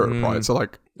says What- syrup, right? So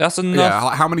like, That's enough. yeah,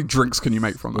 like how many drinks can you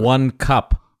make from that? 1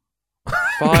 cup.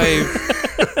 5.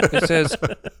 It says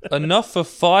enough for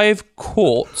 5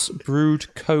 quarts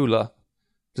brewed cola.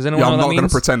 Does anyone Yeah, know I'm what not that going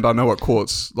means? to pretend I know what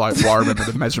quarts, like, what I remember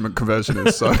the measurement conversion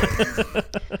is. So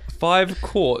 5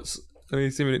 quarts. You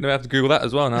see me have to Google that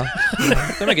as well now.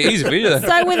 Don't make it easy for you.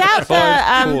 So without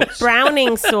the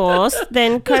browning sauce,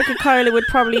 then Coca-Cola would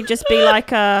probably just be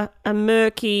like a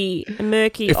murky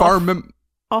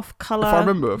off color. If I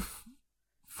remember,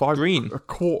 Green.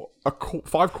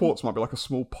 5 quarts might be like a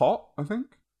small pot, I think.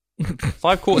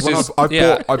 5 quarts is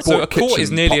I bought so a quart is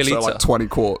nearly a litre. Like 20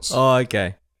 quarts. Oh,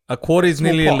 okay. A quart is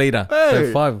nearly a litre. Hey.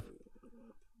 So 5.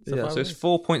 So it's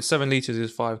 4.7 litres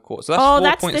is 5 quarts. So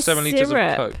that's 4.7 litres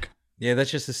of Coke. Yeah,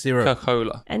 that's just the syrup.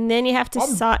 Coca-Cola. And then you have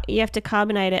to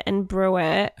carbonate it and brew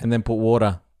it. And then put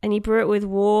water. And you brew it with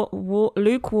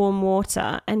lukewarm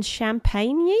water and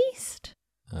champagne yeast.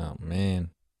 Oh, man.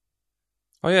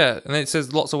 Oh, yeah. And then it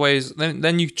says lots of ways.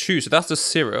 Then you choose. So that's the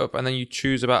syrup. And then you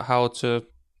choose about how to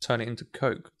turn it into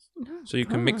Coke. So you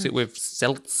can mix it with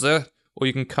seltzer, or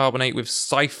you can carbonate with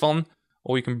siphon,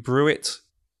 or you can brew it,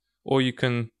 or you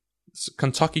can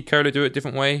Kentucky Cola do it a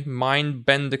different way. Mind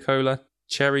Bender Cola,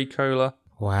 Cherry Cola.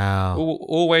 Wow.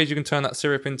 All ways you can turn that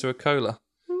syrup into a cola.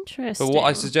 Interesting. But what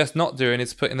I suggest not doing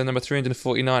is putting the number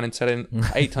 349 and telling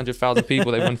 800,000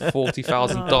 people they won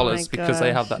 $40,000 because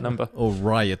they have that number. Or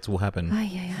riots will happen.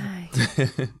 Aye.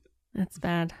 That's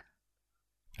bad.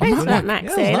 Thanks for that,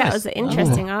 Maxie. Yeah, that was an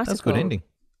interesting article. That's a good ending.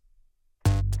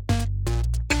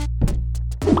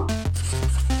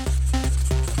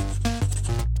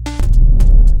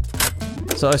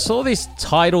 So I saw this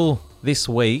title this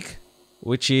week,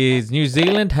 which is New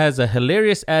Zealand has a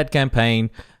hilarious ad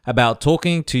campaign about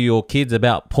talking to your kids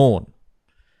about porn.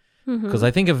 Because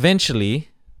I think eventually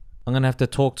I'm going to have to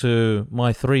talk to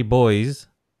my 3 boys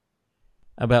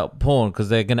about porn because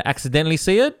they're going to accidentally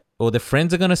see it, or their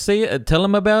friends are going to see it and tell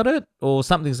them about it, or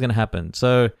something's going to happen.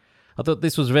 So I thought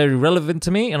this was very relevant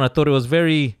to me, and I thought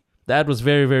the ad was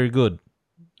very, very good.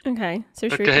 Okay, so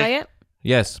should we play it?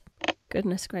 Yes.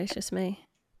 Goodness gracious me.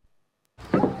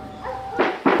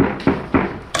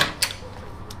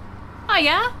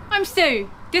 Hiya, I'm Sue.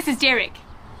 This is Derek.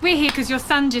 We're here because your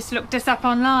son just looked us up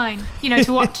online,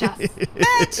 to watch us.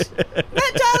 Matt,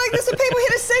 darling, there's some people here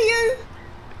to see you.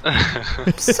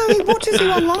 So he watches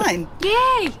you online?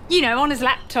 Yeah, on his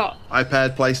laptop.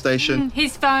 iPad, PlayStation.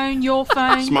 His phone, your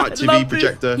phone. Smart TV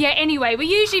projector. Yeah, anyway, we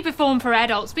usually perform for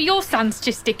adults, but your son's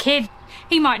just a kid.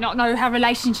 He might not know how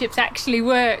relationships actually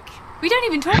work. We don't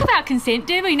even talk about consent,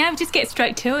 do we? No, we just get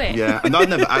straight to it. Yeah, and I'd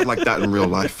never act like that in real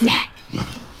life. Yeah.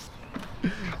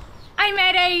 Hey,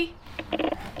 Maddie.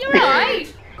 You're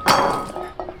right.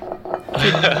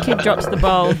 Kid drops the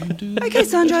bowl. Okay,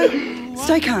 Sandro,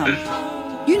 stay calm.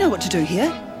 You know what to do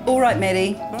here. All right,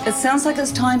 Maddie. It sounds like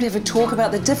it's time to have a talk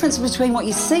about the difference between what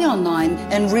you see online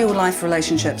and real-life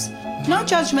relationships. No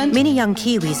judgment. Many young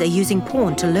Kiwis are using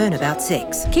porn to learn about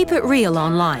sex. Keep it real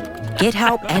online. Get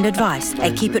help and advice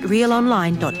at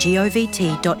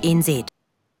keepitrealonline.govt.nz.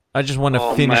 I just want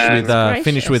to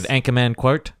finish with Anchorman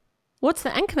quote. What's the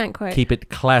Anchorman quote? Keep it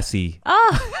classy.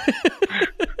 Oh.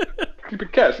 Keep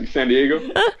it classy, San Diego.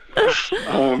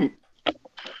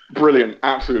 Brilliant,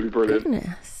 absolutely brilliant.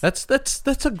 Goodness.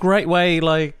 That's a great way.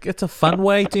 Like, it's a fun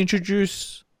way to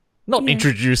introduce. Not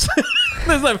introduce.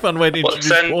 There's no fun way to introduce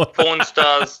send porn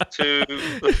stars to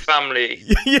the family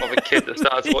of a kid that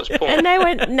starts to watch porn. And they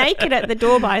went naked at the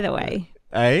door, by the way.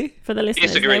 Eh? For the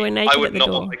listeners, Disagree. they were naked I would at the not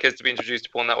door. want my kids to be introduced to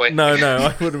porn that way. No,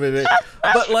 I wouldn't be there.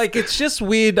 But like, it's just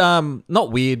weird.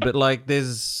 Not weird, but like,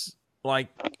 there's like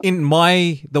in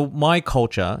my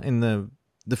culture, in the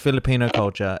Filipino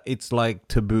culture, it's like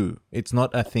taboo. It's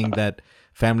not a thing that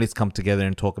families come together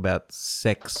and talk about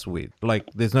sex with. Like,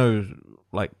 there's no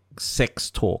like sex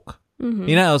talk. Mm-hmm.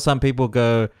 You know how some people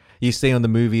go, you see on the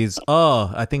movies,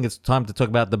 oh, I think it's time to talk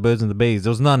about the birds and the bees. There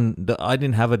was none. I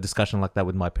didn't have a discussion like that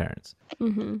with my parents.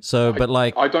 Mm-hmm. So, but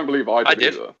like, I don't believe I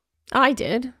did either. I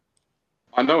did.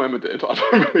 I know Emma did. I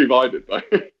don't believe I did though.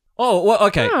 Oh, well,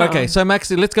 okay. So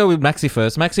Maxi, let's go with Maxi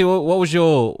first. Maxi, what was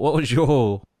your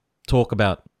talk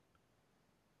about?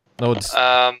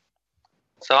 So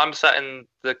I'm sat in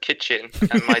the kitchen,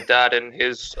 and my dad and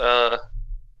his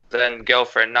then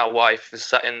girlfriend, now wife, is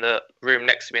sat in the room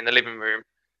next to me in the living room,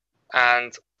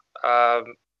 and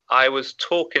I was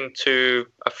talking to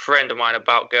a friend of mine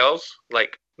about girls,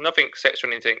 like nothing sexual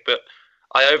or anything, but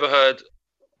I overheard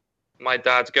my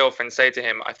dad's girlfriend say to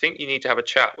him, "I think you need to have a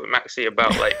chat with Maxi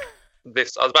about like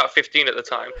this." I was about 15 at the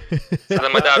time. So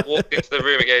then my dad walked into the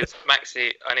room and goes,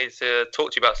 "Maxi, I need to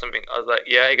talk to you about something." I was like,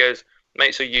 "Yeah." He goes,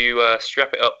 "Make sure you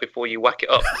strap it up before you whack it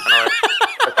up." And I went,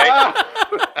 "Okay."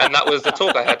 And that was the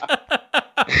talk I had.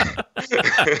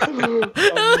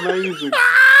 Amazing.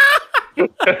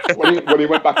 When he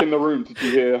went back in the room, did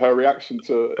you hear her reaction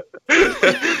to it?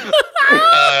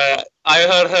 I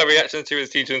heard her reaction to his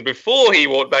teachings before he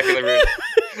walked back in the room.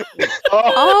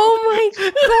 Oh my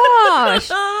gosh.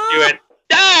 You went,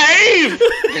 Dave!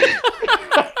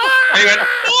 And he went,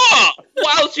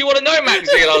 what else do you want to know,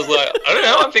 Maxie? And I was like, I don't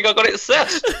know, I think I got it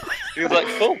assessed. He was like,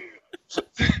 cool.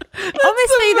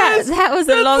 Obviously, that was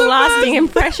a long-lasting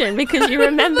impression because you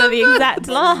remember the exact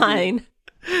line.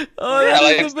 Oh, Yeah, that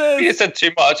like, is the best. if you said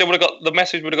too much, the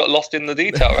message would have got lost in the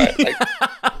detail, right? Like,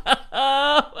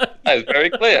 that is very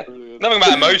clear. Nothing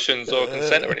about emotions or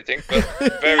consent or anything, but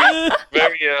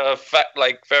very fact,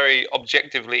 like very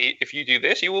objectively. If you do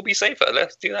this, you will be safer.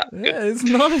 Let's do that. Good. Yeah, it's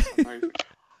nice.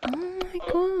 Oh my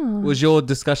god. Was your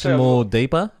discussion more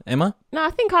deeper, Emma? No, I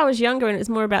think I was younger and it was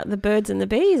more about the birds and the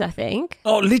bees, I think.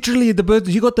 Oh, literally, the birds.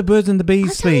 You got the birds and the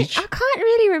bees speech. I can't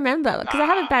really remember because I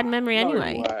have a bad memory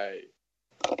anyway. No way.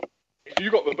 If you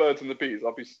got the birds and the bees,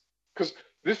 I'd be... Because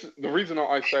the reason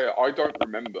I say it, I don't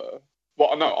remember...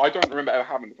 Well, no, I don't remember ever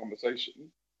having a conversation.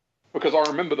 Because I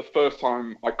remember the first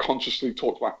time I consciously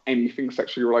talked about anything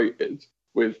sexually related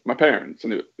with my parents,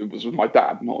 and it was with my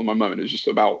dad, not with my mum. It was just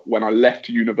about when I left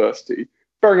university.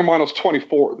 Bearing in mind, I was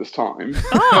 24 at this time.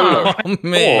 Oh,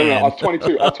 man. No, I was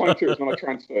 22. I was 22 was when I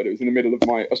transferred. It was in the middle of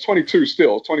my... I was 22 still.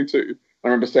 I was 22. I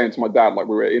remember saying to my dad, like,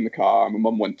 we were in the car, and my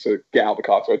mum went to get out of the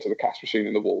car to go to the cash machine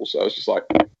in the wall. So I was just like...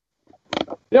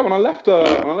 Yeah, when I left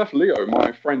Leo,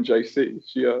 my friend JC,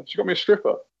 she got me a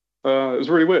stripper. It was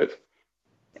really weird.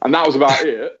 And that was about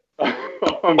it.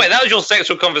 Wait, that was your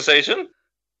sexual conversation?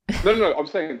 No. I'm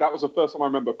saying that was the first time I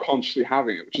remember consciously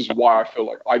having it, which is why I feel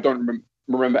like I don't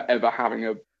remember ever having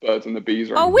a birds and the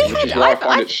bees or anything. We which had. is why I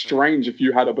find it strange if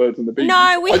you had a birds and the bees.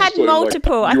 No, we I had just thought it was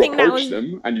multiple. Like, I think that was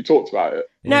them and you talked about it.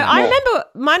 No, I remember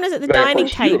mine was at the They dining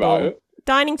approached you about table. it.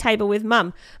 Dining table with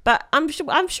mum, but I'm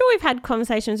sure we've had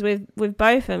conversations with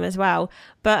both of them as well.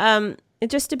 But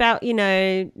it's just about,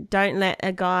 don't let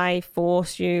a guy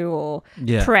force you or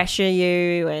pressure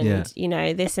you, and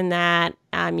this and that.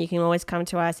 You can always come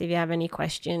to us if you have any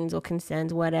questions or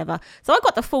concerns, whatever. So I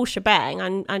got the full shebang.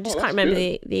 I just can't remember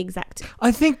the exact.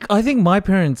 I think my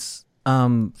parents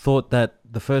thought that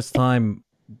the first time,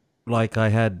 like, I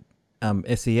had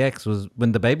sex was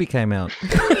when the baby came out.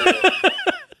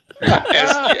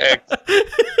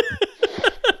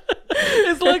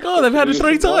 It's like, oh, they've had it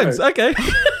 3 times. Okay.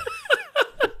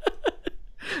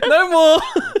 No more.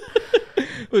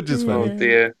 Which is funny. Oh,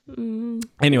 dear.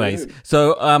 Anyways,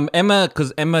 so Emma,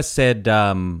 because Emma said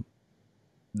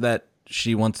that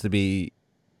she wants to be,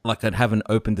 like, I'd have an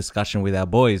open discussion with our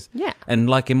boys. Yeah. And,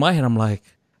 like, in my head, I'm like,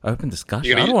 open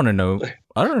discussion? I don't want to know.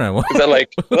 I don't know. Was that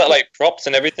like props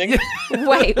and everything?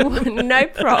 Wait, no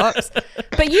props.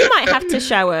 But you might have to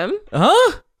show them.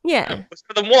 Huh? Yeah.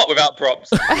 For them what without props?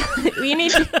 You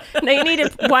need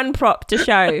one prop to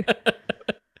show.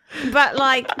 But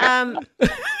like, no,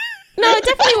 I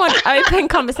definitely want open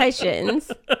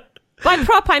conversations. By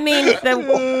prop, I mean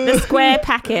the square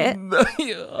packet.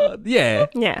 Yeah.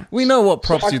 Yeah. We know what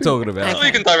props you're talking about. So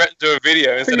you can direct to a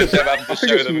video instead of having to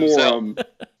show them themselves.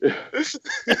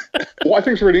 What I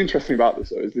think is really interesting about this,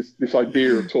 though, is this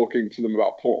idea of talking to them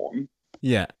about porn.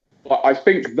 Yeah. I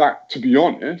think that, to be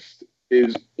honest,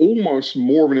 is almost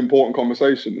more of an important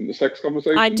conversation than the sex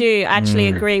conversation. I do actually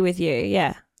agree with you.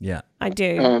 Yeah. Yeah. I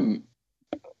do.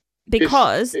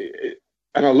 Because...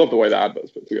 And I love the way the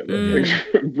advert's put together. I think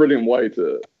it's a brilliant way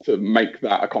to make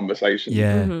that a conversation.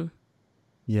 Yeah. Mm-hmm.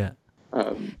 Yeah.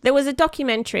 There was a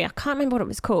documentary, I can't remember what it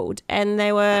was called, and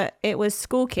it was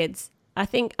school kids, I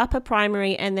think upper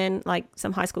primary and then like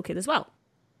some high school kids as well.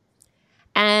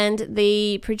 And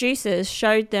the producers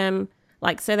showed them,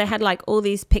 like, so they had like all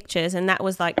these pictures, and that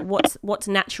was like what's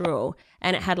natural,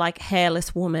 and it had like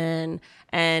hairless woman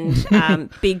and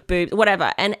big boobs,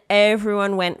 whatever, and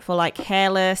everyone went for like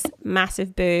hairless,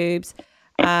 massive boobs,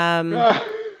 and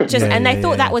they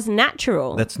thought that was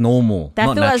natural. That's normal. They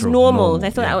Not thought that was natural, normal.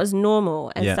 They thought that was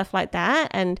normal and Yeah. stuff like that,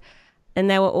 and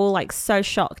they were all like so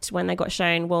shocked when they got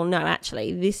shown, well, no,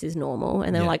 actually, this is normal.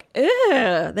 And they were like,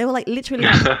 ew. They were like literally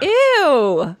like,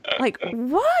 ew. Like,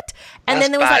 what? And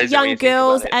then there was like young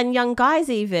girls and young guys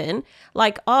even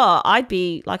like, oh, I'd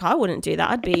be like, I wouldn't do that.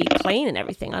 I'd be clean and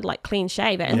everything. I'd like clean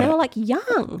shave it. And they were like young.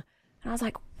 And I was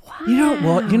like, wow.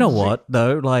 You know what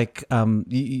though? Like,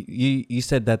 you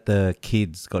said that the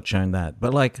kids got shown that,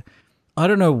 but like, I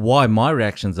don't know why my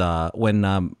reactions are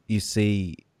when you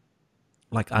see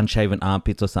like unshaven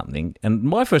armpits or something, and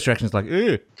my first reaction is like,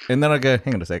 ew, and then I go,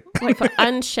 hang on a sec. Like for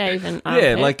unshaven armpits?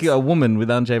 Yeah, like a woman with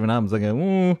unshaven arms. I go,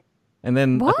 ooh, and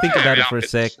then I think about it for a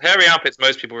sec. Hairy armpits,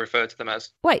 most people refer to them as.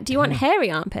 Wait, do you want hairy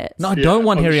armpits? No, I don't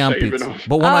want hairy armpits,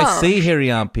 but when I see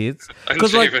hairy armpits,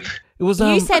 because like Unshaven. it was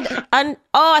You said, I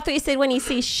thought you said when you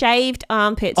see shaved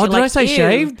armpits. oh, you're did I like, say ew.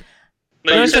 shaved?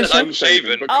 No, you said unshaven?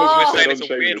 unshaven because Oh. we're saying it's a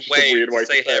weird way to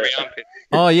say hairy armpit.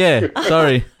 Oh yeah,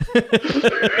 sorry. I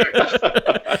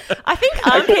think I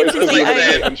thought armpits it is was the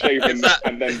only. unshaven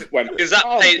and then went. Is that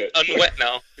paint armpit. unwet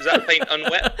now? Is that paint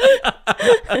unwet?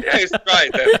 Yeah, it's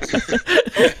right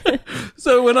then.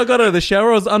 So when I got out of the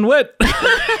shower, I was unwet.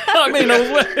 I was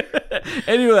wet.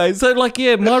 Anyway, so like,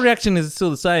 yeah, my reaction is still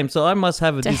the same. So I must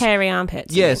have To hairy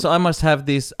armpits. Yeah, so I must have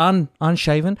this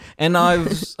unshaven, and I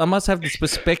must have this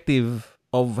perspective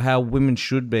of how women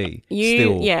should be.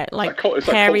 Still. Yeah, like It's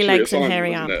like hairy culturally legs and assigned,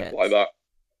 hairy isn't it? armpits. Like that.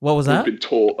 What was We've that? been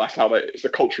taught that's how it's a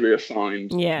culturally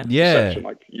assigned Yeah. perception.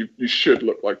 Like you should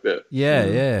look like this. Yeah,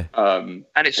 yeah. And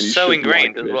it's and you so should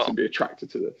ingrained like as this well. and be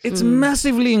attracted to this. It's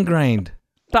massively ingrained.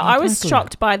 But I was Exactly.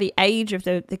 shocked by the age of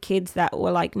the kids that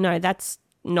were like, no, that's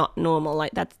not normal.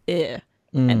 Like, that's, but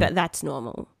that's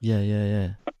normal. Yeah, yeah,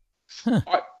 yeah.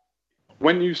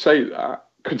 When you say that,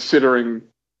 considering,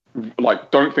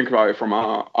 like, don't think about it from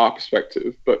our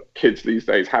perspective, but kids these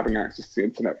days having access to the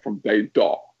internet from day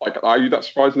dot, like, are you that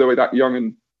surprised they were that young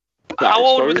and that How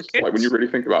old were the exposed? kids? Like, when you really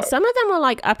think about it. Some of them were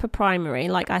like upper primary,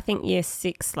 like I think year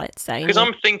 6, let's say. Because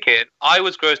I'm thinking, I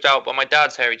was grossed out by my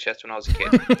dad's hairy chest when I was a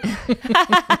kid.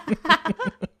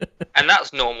 And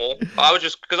that's normal. I was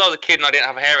just, because I was a kid and I didn't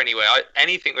have hair anyway,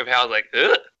 anything with hair, I was like,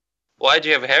 ugh, why do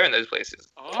you have hair in those places?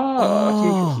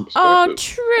 Oh,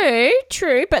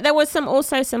 true. But there was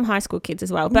also some high school kids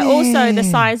as well. But also the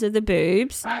size of the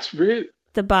boobs, That's really,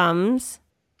 the bums.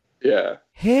 yeah.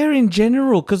 Hair in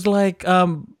general, because like I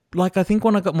think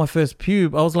when I got my first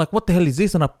pube, I was like, what the hell is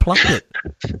this? And I plucked it.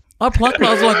 I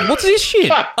was like, what's this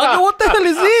shit? I go, what the hell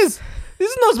is this?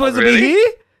 This is not supposed to be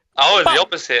here. I was the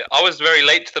opposite. I was very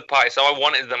late to the party, so I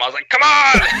wanted them. I was like, come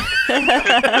on!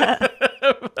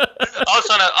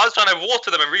 I was trying to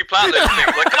water them and replant those things.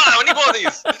 Like, come on, I need more of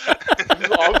these. I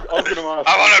was going to ask.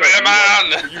 I want to be a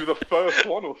man. Were you the first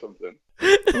one or something?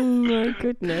 Oh my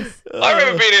goodness. I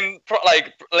remember being in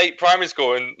late primary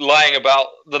school and lying about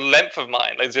the length of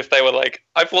mine, as if they were like,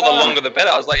 I thought the longer the better.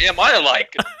 I was like, yeah, mine are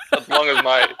like as long as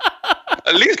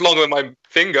at least longer than my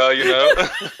finger, you know.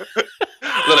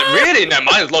 They're like, really? No,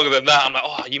 mine's longer than that. I'm like,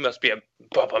 oh, you must be a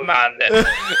proper man then.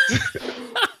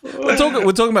 We're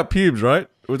talking about pubes, right?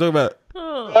 We're talking about.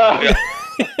 Yeah.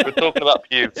 We're talking about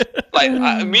pubes. Like,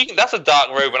 that's a dark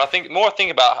road. When I think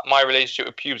about my relationship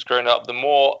with pubes growing up, the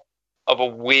more of a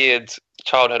weird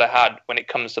childhood I had when it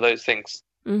comes to those things.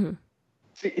 Mm-hmm.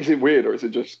 See, is it weird or is it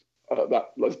just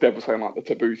that's Dev saying like the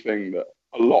taboo thing that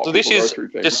a lot? So of this people is go through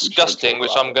things disgusting,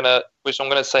 which I'm gonna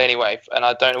say anyway, and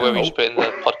I don't know whether we should put it in the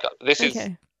podcast. This is.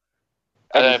 I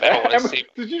don't know if everyone wants to see.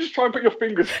 Did you just try and put your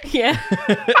fingers? Yeah.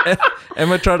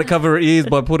 Emma tried to cover her ears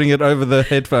by putting it over the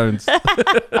headphones.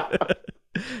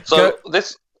 So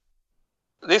this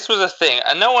was a thing,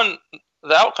 and the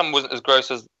outcome wasn't as gross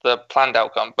as the planned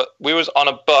outcome, but we was on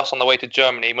a bus on the way to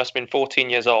Germany, must have been 14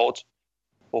 years old,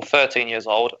 or 13 years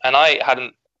old, and I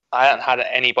hadn't had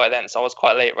any by then, so I was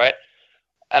quite late, right?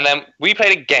 And then we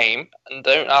played a game, and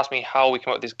don't ask me how we came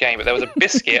up with this game, but there was a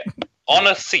biscuit on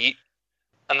a seat,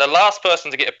 and the last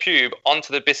person to get a pube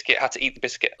onto the biscuit had to eat the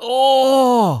biscuit.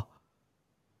 Oh!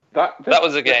 That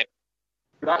was a game.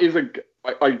 That is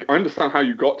I understand how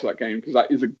you got to that game, because that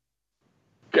is a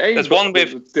game. There's one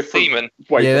with semen.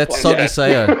 Yeah, that's Soggy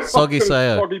Sayo. Soggy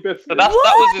Sayo. Soggy biscuit. So that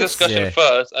was the discussion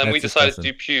first, and That's we decided disgusting.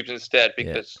 to do pubes instead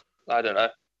because I don't know.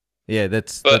 Yeah,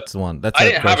 that's one. That's I a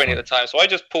didn't have gross any one. at the time, so I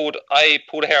pulled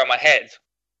a hair on my head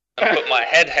and put my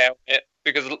head hair on it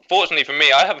because fortunately for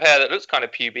me, I have hair that looks kind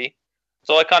of puby,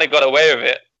 so I kind of got away with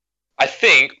it. I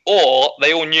think, or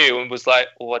they all knew and was like,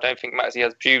 "Oh, I don't think Maxie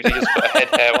has pubes. He just put a head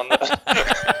hair on the."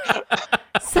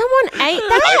 Someone ate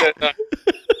that? I don't know.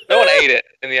 No one ate it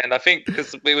in the end. I think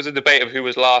because it was a debate of who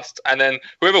was last, and then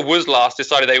whoever was last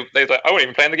decided they were like, "I wasn't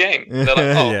even playing the game." They're like,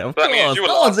 "Oh, Yeah, of that means course. you were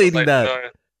No last." one's I was eating like, that. "No."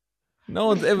 No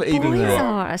one's ever eaten Boys that.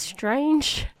 are a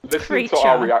strange Listening creature. to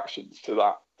our reactions to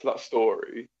that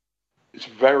story, it's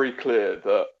very clear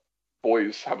that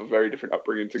boys have a very different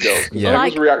upbringing to girls. Yeah. There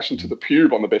was a reaction to the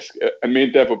pube on the biscuit, and me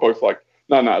and Dev were both like,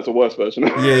 no, it's a worse version.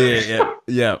 Yeah,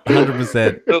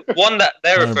 100%. The one that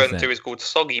they're referring 100%. to is called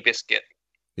soggy biscuit.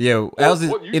 Yeah, ours is,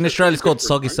 what you in said Australia it's is called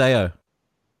different, Soggy Sayo.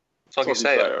 Soggy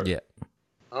Sayo. Yeah.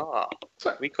 Ah,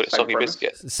 we call it Same soggy premise.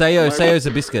 biscuit. Sayo's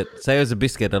a biscuit. Sayo's a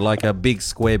biscuit, like a big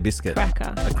square biscuit.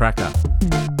 Cracker. A cracker.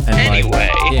 And Anyway.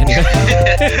 Anyway.